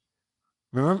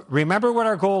 Remember what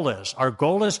our goal is. Our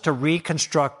goal is to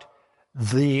reconstruct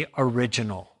the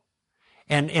original.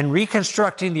 And in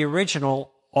reconstructing the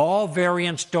original, all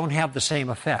variants don't have the same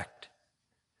effect.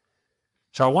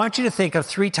 So I want you to think of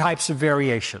 3 types of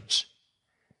variations.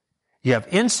 You have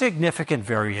insignificant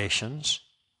variations.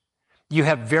 You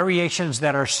have variations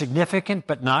that are significant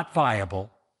but not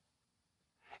viable.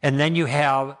 And then you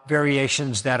have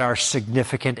variations that are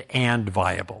significant and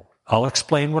viable. I'll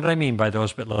explain what I mean by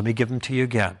those, but let me give them to you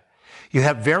again. You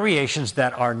have variations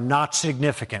that are not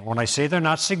significant. When I say they're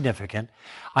not significant,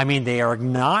 I mean they are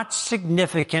not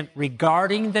significant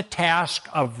regarding the task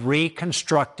of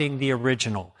reconstructing the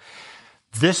original.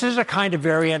 This is a kind of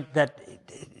variant that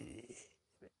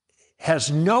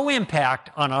has no impact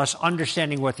on us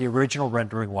understanding what the original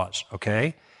rendering was,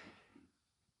 okay?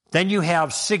 Then you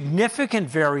have significant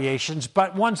variations,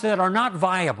 but ones that are not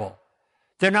viable.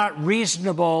 They're not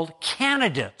reasonable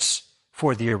candidates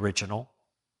for the original.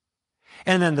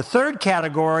 And then the third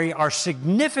category are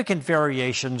significant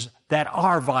variations that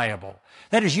are viable.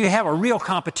 That is, you have a real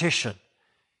competition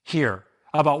here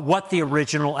about what the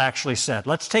original actually said.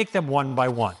 Let's take them one by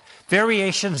one.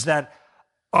 Variations that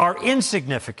are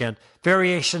insignificant,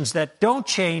 variations that don't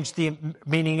change the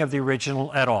meaning of the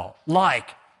original at all,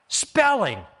 like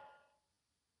spelling.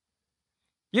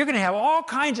 You're going to have all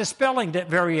kinds of spelling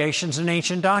variations in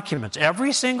ancient documents.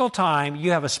 Every single time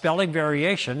you have a spelling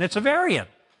variation, it's a variant.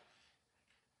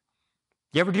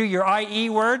 You ever do your IE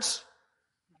words?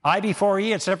 I before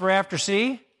E, etc. after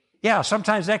C? Yeah,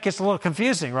 sometimes that gets a little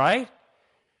confusing, right?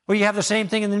 Well, you have the same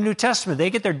thing in the New Testament. They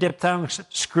get their diphthongs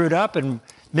screwed up and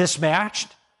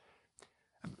mismatched.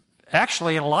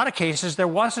 Actually, in a lot of cases, there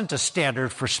wasn't a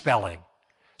standard for spelling.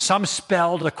 Some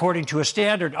spelled according to a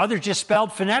standard, others just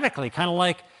spelled phonetically, kind of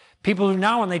like people do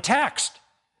now when they text.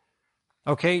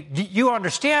 Okay, you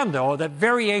understand, though, that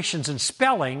variations in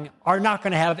spelling are not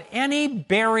going to have any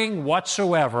bearing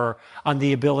whatsoever on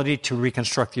the ability to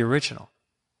reconstruct the original.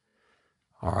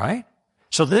 All right?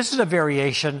 So this is a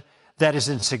variation that is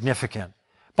insignificant.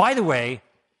 By the way,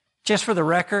 just for the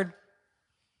record,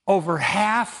 over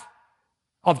half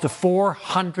of the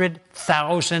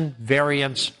 400,000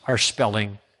 variants are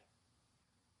spelling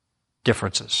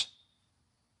differences.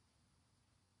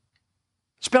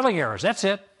 Spelling errors, that's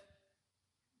it.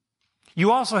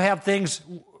 You also have things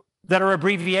that are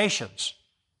abbreviations.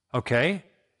 Okay?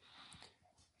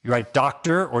 You write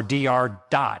doctor or dr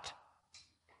dot.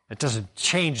 It doesn't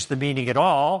change the meaning at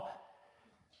all.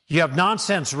 You have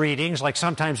nonsense readings, like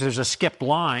sometimes there's a skipped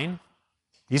line.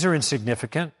 These are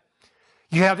insignificant.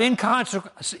 You have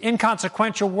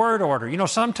inconsequential word order. You know,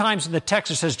 sometimes in the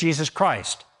text it says Jesus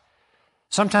Christ.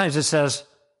 Sometimes it says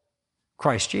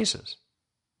Christ Jesus.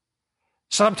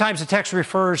 Sometimes the text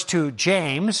refers to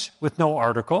James with no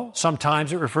article.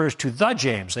 Sometimes it refers to the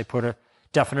James. They put a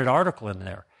definite article in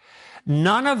there.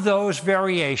 None of those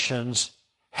variations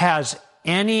has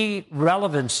any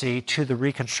relevancy to the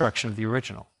reconstruction of the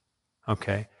original.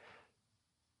 Okay?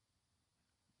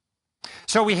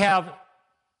 So we have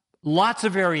lots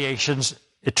of variations.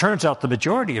 It turns out the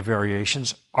majority of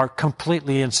variations are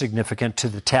completely insignificant to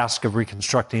the task of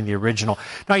reconstructing the original.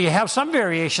 Now, you have some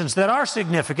variations that are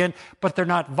significant, but they're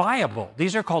not viable.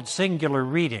 These are called singular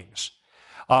readings.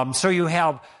 So you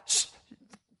have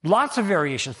lots of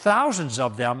variations, thousands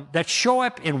of them, that show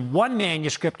up in one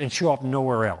manuscript and show up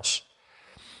nowhere else.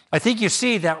 I think you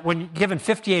see that when given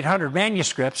 5,800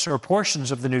 manuscripts or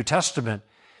portions of the New Testament,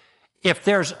 if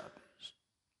there's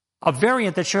a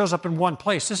variant that shows up in one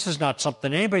place, this is not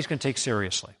something anybody's going to take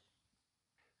seriously.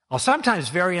 Well, sometimes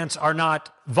variants are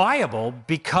not viable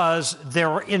because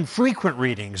they're infrequent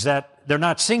readings, that they're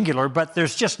not singular, but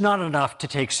there's just not enough to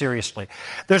take seriously.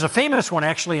 There's a famous one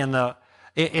actually in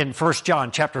 1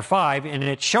 John chapter 5, and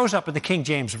it shows up in the King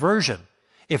James Version.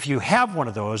 If you have one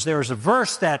of those, there's a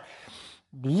verse that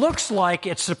looks like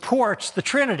it supports the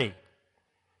Trinity.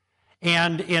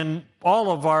 And in all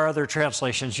of our other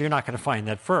translations, you're not going to find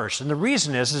that verse. And the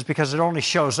reason is because it only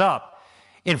shows up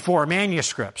in 4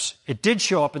 manuscripts. It did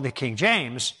show up in the King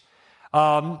James,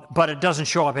 but it doesn't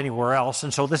show up anywhere else.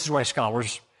 And so this is why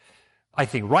scholars, I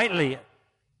think, rightly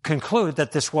conclude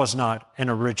that this was not an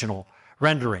original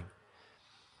rendering.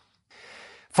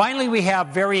 Finally, we have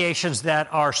variations that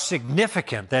are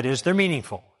significant. That is, they're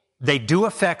meaningful. They do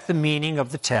affect the meaning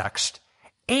of the text,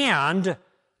 and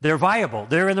they're viable.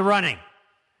 They're in the running.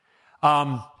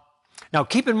 Now,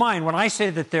 keep in mind, when I say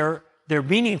that they're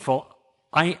meaningful,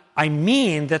 I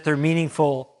mean that they're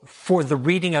meaningful for the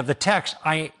reading of the text.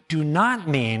 I do not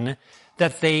mean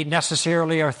that they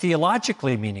necessarily are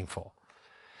theologically meaningful.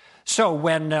 So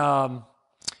when,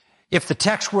 if the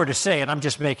text were to say, and I'm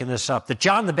just making this up, that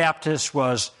John the Baptist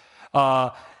was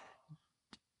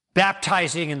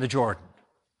baptizing in the Jordan,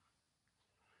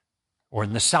 or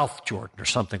in the South Jordan, or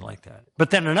something like that.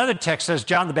 But then another text says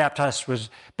John the Baptist was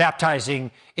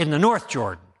baptizing in the North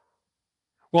Jordan.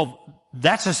 Well,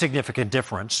 that's a significant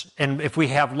difference. And if we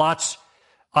have lots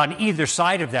on either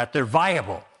side of that, they're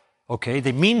viable. Okay?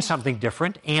 They mean something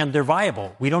different, and they're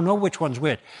viable. We don't know which one's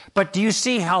which. But do you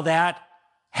see how that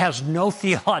has no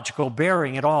theological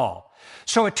bearing at all?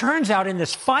 So it turns out in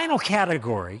this final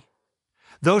category,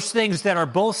 those things that are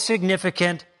both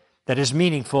significant, that is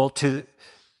meaningful to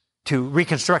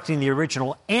reconstructing the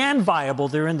original, and viable,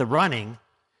 they're in the running.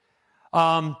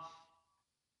 There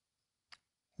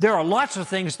are lots of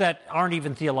things that aren't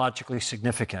even theologically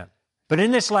significant. But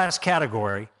in this last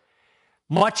category,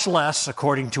 much less,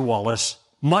 according to Wallace,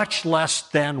 much less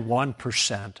than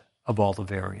 1% of all the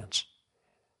variants.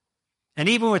 And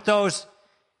even with those,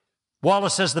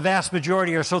 Wallace says the vast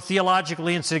majority are so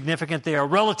theologically insignificant they are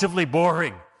relatively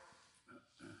boring.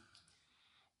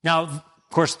 Now,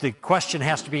 of course, the question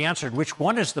has to be answered, which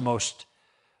one is the most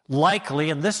likely?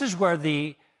 And this is where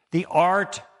the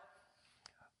art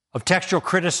of textual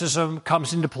criticism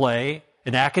comes into play,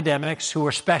 and academics who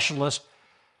are specialists,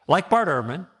 like Bart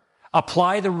Ehrman,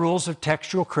 apply the rules of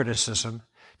textual criticism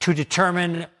to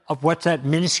determine of what's that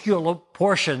minuscule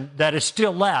portion that is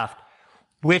still left,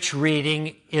 which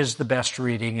reading is the best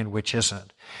reading and which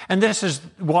isn't. And this is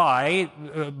why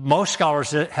most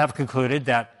scholars have concluded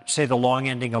that, say, the long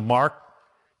ending of Mark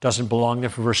doesn't belong there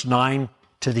from verse 9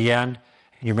 to the end.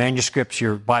 In your manuscripts,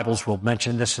 your Bibles will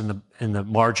mention this in the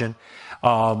margin.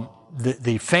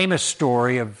 The famous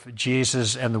story of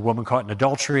Jesus and the woman caught in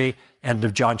adultery, end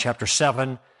of John chapter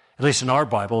 7, at least in our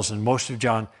Bibles, and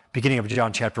beginning of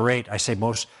John chapter 8, I say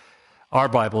most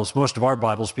of our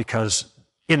Bibles, because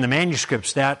in the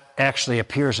manuscripts that actually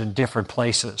appears in different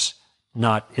places,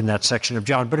 not in that section of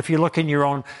John. But if you look in your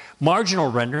own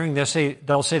marginal rendering, they'll say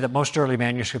that most early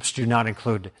manuscripts do not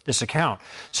include this account.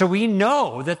 So we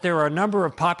know that there are a number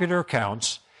of popular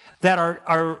accounts that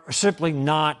are simply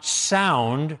not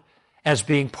sound as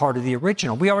being part of the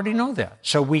original. We already know that.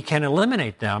 So we can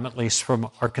eliminate them, at least from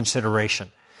our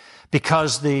consideration,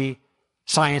 because the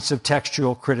science of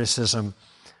textual criticism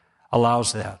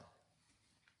allows that.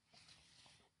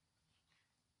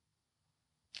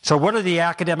 So what are the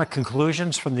academic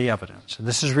conclusions from the evidence? And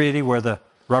this is really where the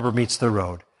rubber meets the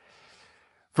road.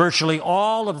 virtually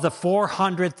all of the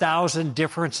 400,000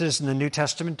 differences in the New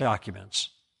Testament documents,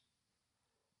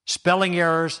 spelling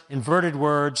errors, inverted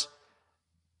words,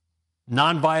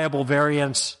 non-viable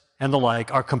variants, and the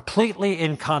like, are completely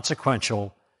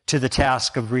inconsequential to the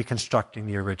task of reconstructing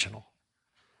the original.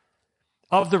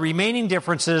 Of the remaining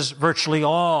differences, virtually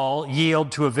all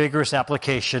yield to a vigorous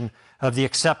application of the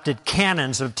accepted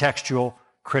canons of textual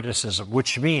criticism,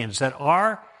 which means that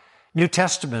our New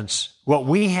Testaments, what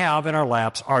we have in our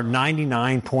laps, are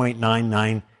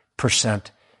 99.99%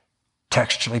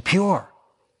 textually pure.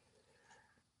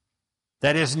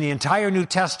 That is, in the entire New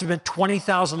Testament,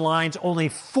 20,000 lines, only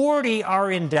 40 are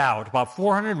in doubt, about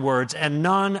 400 words, and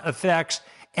none affects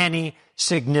any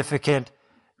significant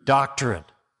doctrine.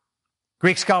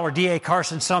 Greek scholar D.A.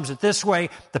 Carson sums it this way: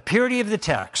 the purity of the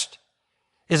text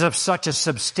is of such a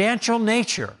substantial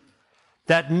nature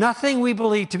that nothing we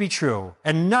believe to be true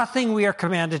and nothing we are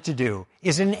commanded to do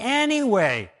is in any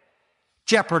way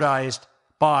jeopardized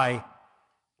by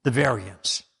the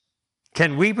variants.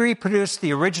 Can we reproduce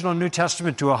the original New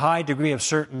Testament to a high degree of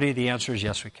certainty? The answer is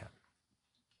yes, we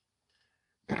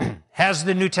can. Has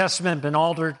the New Testament been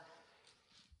altered?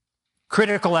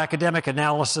 Critical academic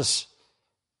analysis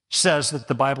says that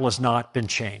the Bible has not been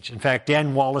changed. In fact,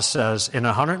 Dan Wallace says in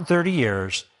 130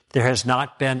 years, there has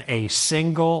not been a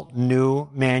single new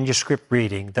manuscript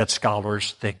reading that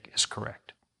scholars think is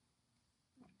correct.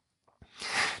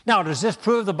 Now, does this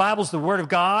prove the Bible's the Word of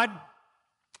God?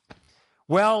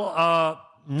 Well,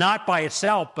 not by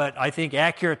itself, but I think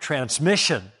accurate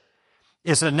transmission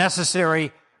is a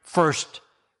necessary first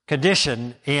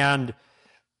condition. And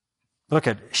look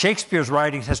at Shakespeare's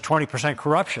writings has 20%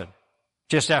 corruption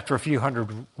just after a few hundred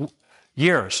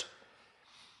years.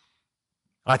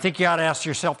 I think you ought to ask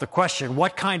yourself the question,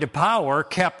 what kind of power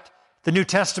kept the New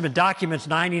Testament documents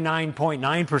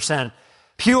 99.9%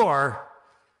 pure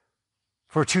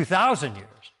for 2,000 years?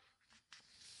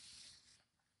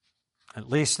 At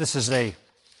least this is a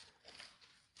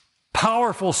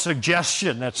powerful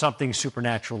suggestion that something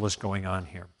supernatural is going on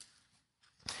here.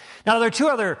 Now, there are two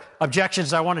other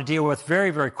objections I want to deal with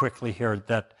very, very quickly here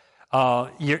that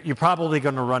you're probably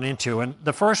going to run into. And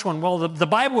the first one, well, the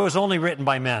Bible was only written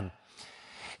by men,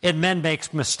 and men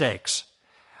make mistakes.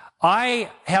 I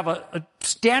have a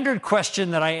standard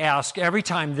question that I ask every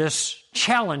time this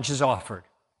challenge is offered.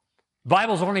 The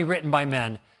Bible's only written by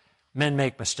men. Men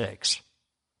make mistakes.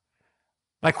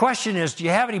 My question is, do you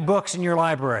have any books in your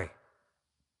library?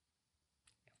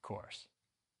 Of course.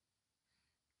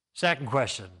 Second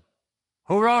question,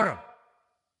 who wrote them?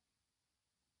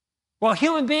 Well,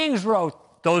 human beings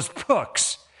wrote those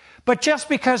books. But just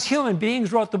because human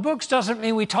beings wrote the books doesn't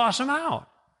mean we toss them out.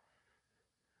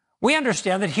 We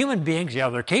understand that human beings, yeah,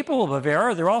 they're capable of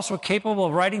error. They're also capable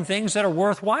of writing things that are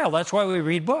worthwhile. That's why we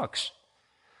read books.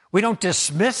 We don't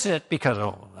dismiss it because,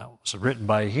 oh, that was written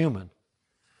by a human.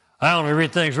 I only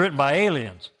read things written by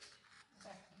aliens.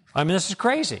 I mean, this is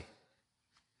crazy.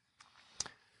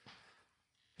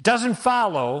 It doesn't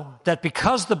follow that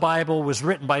because the Bible was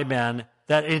written by men,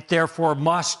 that it therefore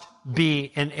must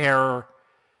be an error.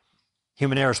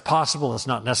 Human error is possible, it's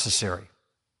not necessary.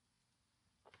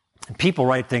 And people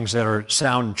write things that are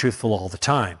sound and truthful all the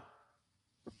time.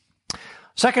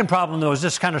 Second problem, though, is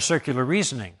this kind of circular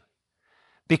reasoning.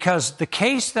 Because the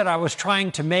case that I was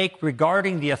trying to make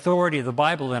regarding the authority of the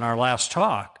Bible in our last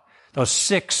talk, those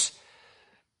 6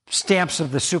 stamps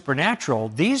of the supernatural,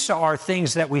 these are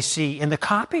things that we see in the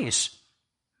copies,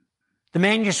 the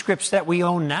manuscripts that we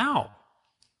own now,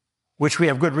 which we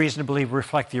have good reason to believe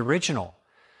reflect the original.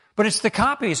 But it's the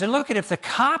copies. And look at, if the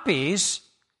copies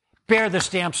bear the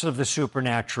stamps of the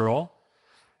supernatural,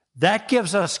 that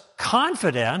gives us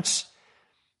confidence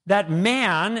that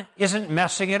man isn't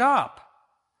messing it up.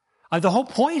 The whole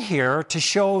point here to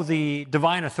show the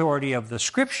divine authority of the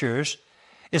Scriptures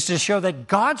is to show that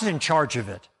God's in charge of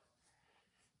it.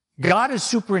 God is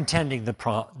superintending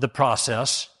the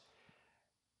process.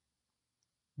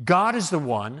 God is the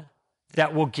one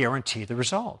that will guarantee the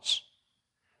results.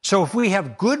 So if we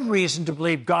have good reason to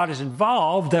believe God is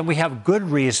involved, then we have good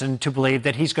reason to believe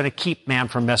that He's going to keep man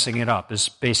from messing it up, is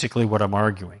basically what I'm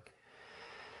arguing.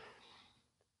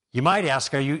 You might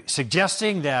ask, are you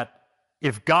suggesting that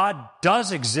if God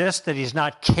does exist, that He's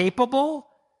not capable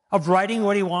of writing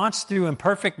what He wants through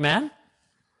imperfect men?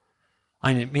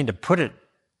 I mean, to put it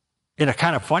in a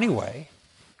kind of funny way.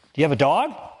 Do you have a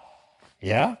dog?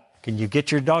 Yeah. Can you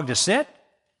get your dog to sit?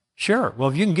 Sure. Well,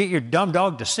 if you can get your dumb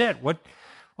dog to sit, what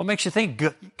makes you think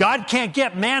God can't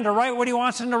get man to write what He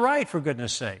wants him to write, for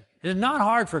goodness sake? It's not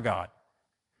hard for God.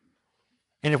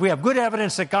 And if we have good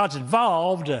evidence that God's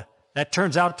involved, that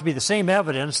turns out to be the same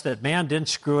evidence that man didn't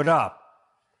screw it up.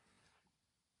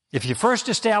 If you first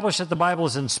establish that the Bible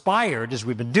is inspired, as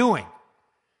we've been doing,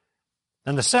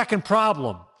 then the second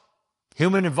problem,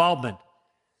 human involvement,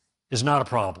 is not a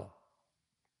problem.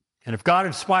 And if God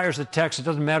inspires the text, it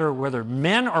doesn't matter whether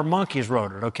men or monkeys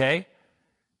wrote it, okay?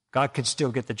 God can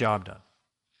still get the job done.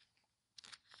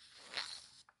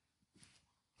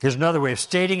 Here's another way of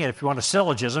stating it. If you want a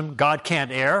syllogism, God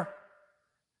can't err.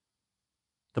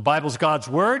 The Bible's God's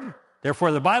word,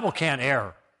 therefore the Bible can't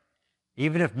err.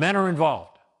 Even if men are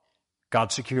involved,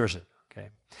 God secures it. Okay.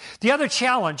 The other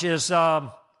challenge is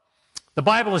the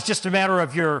Bible is just a matter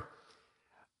of your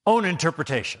own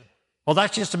interpretation. Well,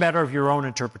 that's just a matter of your own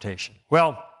interpretation.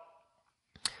 Well,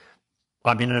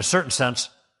 I mean, in a certain sense,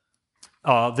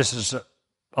 this is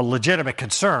a legitimate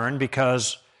concern,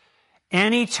 because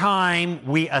anytime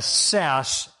we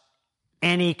assess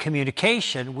any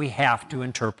communication, we have to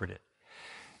interpret it.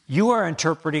 You are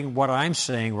interpreting what I'm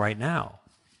saying right now.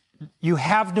 You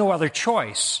have no other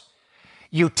choice.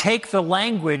 You take the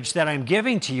language that I'm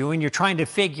giving to you and you're trying to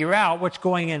figure out what's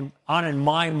going on in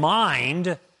my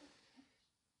mind,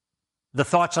 the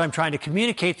thoughts I'm trying to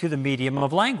communicate through the medium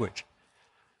of language.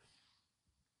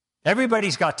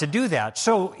 Everybody's got to do that.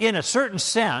 So in a certain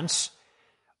sense,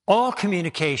 all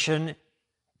communication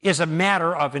is a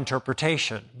matter of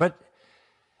interpretation. But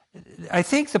I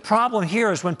think the problem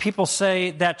here is when people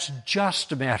say that's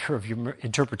just a matter of your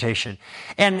interpretation.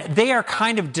 And they are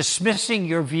kind of dismissing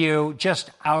your view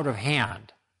just out of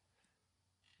hand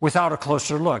without a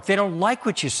closer look. They don't like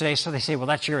what you say, so they say, well,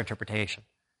 that's your interpretation.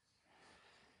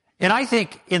 And I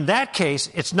think in that case,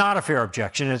 it's not a fair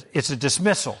objection. It's a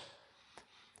dismissal.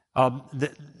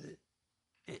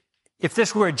 If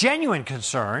this were a genuine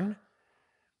concern,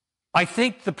 I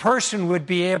think the person would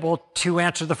be able to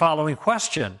answer the following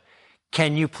question.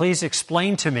 Can you please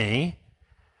explain to me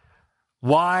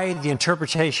why the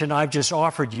interpretation I've just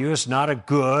offered you is not a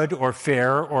good or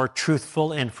fair or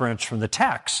truthful inference from the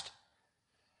text?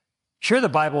 Sure, the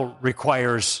Bible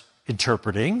requires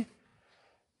interpreting.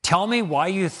 Tell me why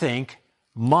you think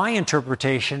my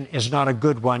interpretation is not a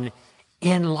good one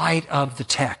in light of the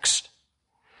text.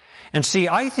 And see,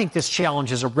 I think this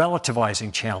challenge is a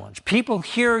relativizing challenge. People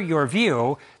hear your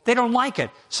view, they don't like it,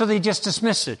 so they just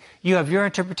dismiss it. You have your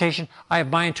interpretation, I have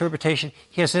my interpretation,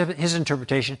 he has his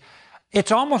interpretation.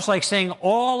 It's almost like saying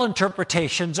all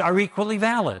interpretations are equally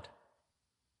valid.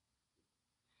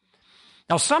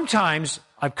 Now, sometimes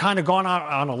I've kind of gone out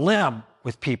on a limb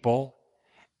with people,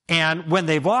 and when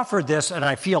they've offered this, and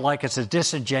I feel like it's a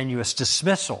disingenuous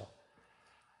dismissal,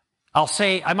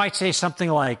 I might say something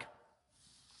like,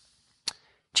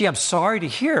 gee, I'm sorry to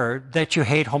hear that you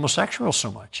hate homosexuals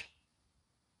so much.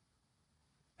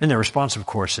 And their response, of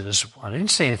course, is, well, I didn't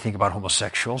say anything about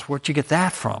homosexuals. Where'd you get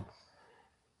that from?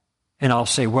 And I'll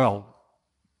say, well,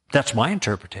 that's my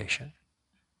interpretation.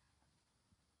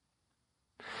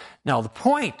 Now, the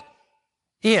point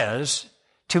is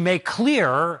to make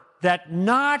clear that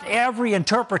not every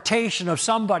interpretation of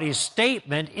somebody's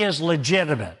statement is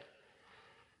legitimate.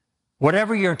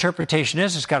 Whatever your interpretation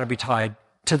is, it's got to be tied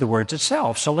to the words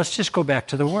itself. So let's just go back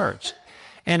to the words.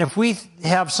 And if we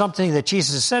have something that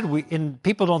Jesus said, and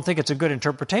people don't think it's a good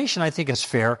interpretation, I think it's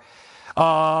fair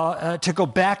to go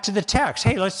back to the text.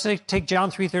 Hey, let's take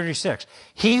John 3:36.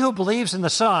 He who believes in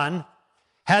the Son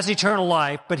has eternal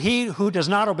life, but he who does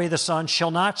not obey the Son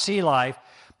shall not see life,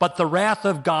 but the wrath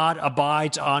of God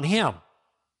abides on him.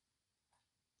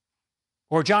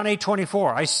 Or John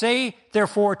 8:24. I say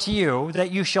therefore to you that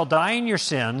you shall die in your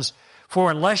sins, for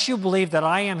unless you believe that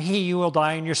I am he, you will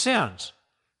die in your sins.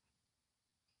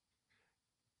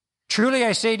 Truly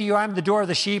I say to you, I am the door of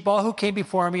the sheep. All who came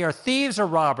before me are thieves or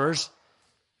robbers.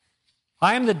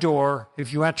 I am the door.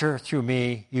 If you enter through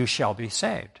me, you shall be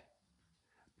saved.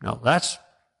 Now, that's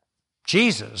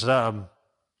Jesus. That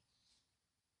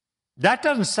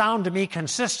doesn't sound to me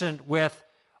consistent with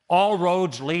all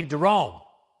roads lead to Rome.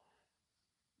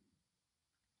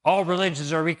 All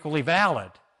religions are equally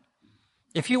valid.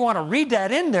 If you want to read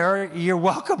that in there, you're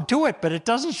welcome to it, but it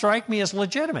doesn't strike me as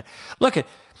legitimate. Look,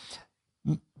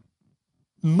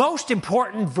 most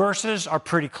important verses are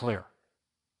pretty clear.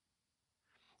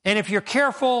 And if you're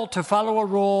careful to follow a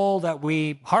rule that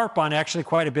we harp on actually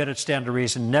quite a bit at Stand to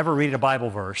Reason, never read a Bible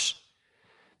verse.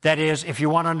 That is, if you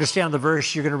want to understand the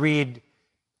verse, you're going to read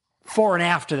before and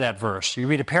after that verse. You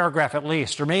read a paragraph at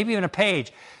least, or maybe even a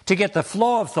page, to get the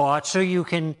flow of thought so you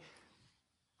can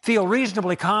feel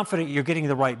reasonably confident you're getting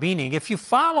the right meaning. If you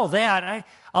follow that,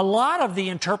 a lot of the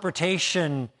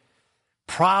interpretation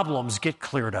problems get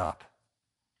cleared up.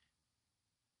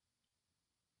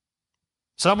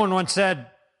 Someone once said,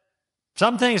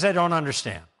 some things I don't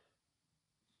understand.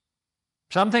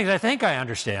 Some things I think I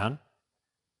understand.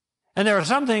 And there are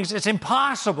some things it's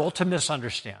impossible to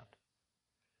misunderstand.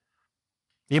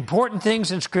 The important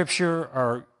things in Scripture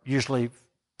are usually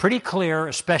pretty clear,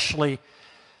 especially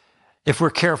if we're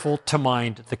careful to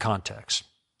mind the context.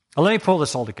 Now, let me pull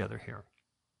this all together here.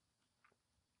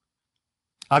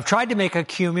 I've tried to make a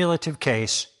cumulative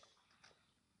case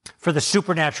for the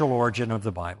supernatural origin of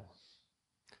the Bible.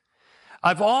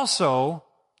 I've also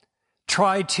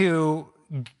tried to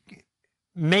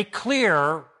make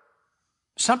clear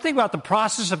something about the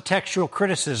process of textual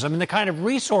criticism and the kind of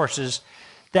resources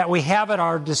that we have at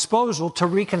our disposal to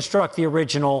reconstruct the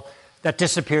original that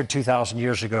disappeared 2,000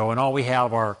 years ago, and all we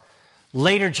have are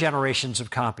later generations of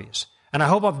copies. And I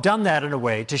hope I've done that in a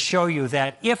way to show you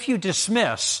that if you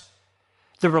dismiss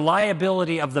the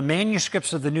reliability of the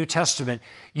manuscripts of the New Testament,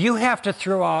 you have to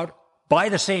throw out, by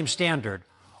the same standard,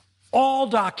 all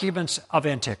documents of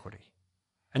antiquity.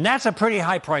 And that's a pretty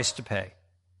high price to pay.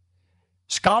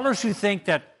 Scholars who think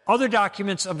that other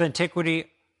documents of antiquity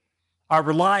are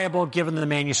reliable given the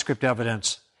manuscript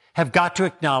evidence have got to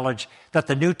acknowledge that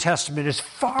the New Testament is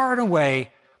far and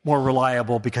away more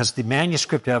reliable because the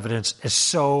manuscript evidence is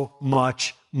so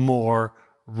much more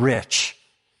rich.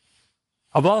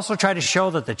 I've also tried to show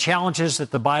that the challenges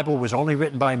that the Bible was only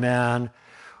written by man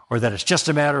or that it's just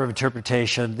a matter of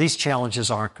interpretation, these challenges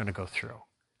aren't going to go through.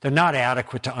 They're not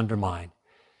adequate to undermine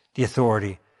the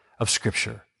authority of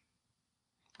Scripture.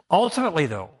 Ultimately,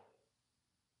 though,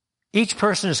 each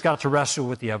person has got to wrestle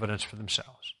with the evidence for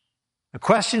themselves. The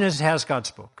question is, has God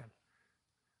spoken?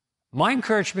 My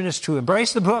encouragement is to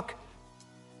embrace the book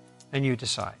and you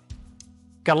decide.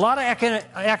 Got a lot of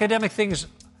academic things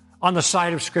on the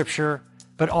side of Scripture,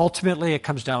 but ultimately it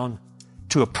comes down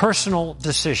to a personal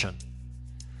decision.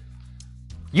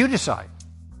 You decide.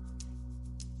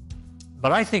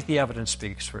 But I think the evidence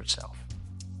speaks for itself.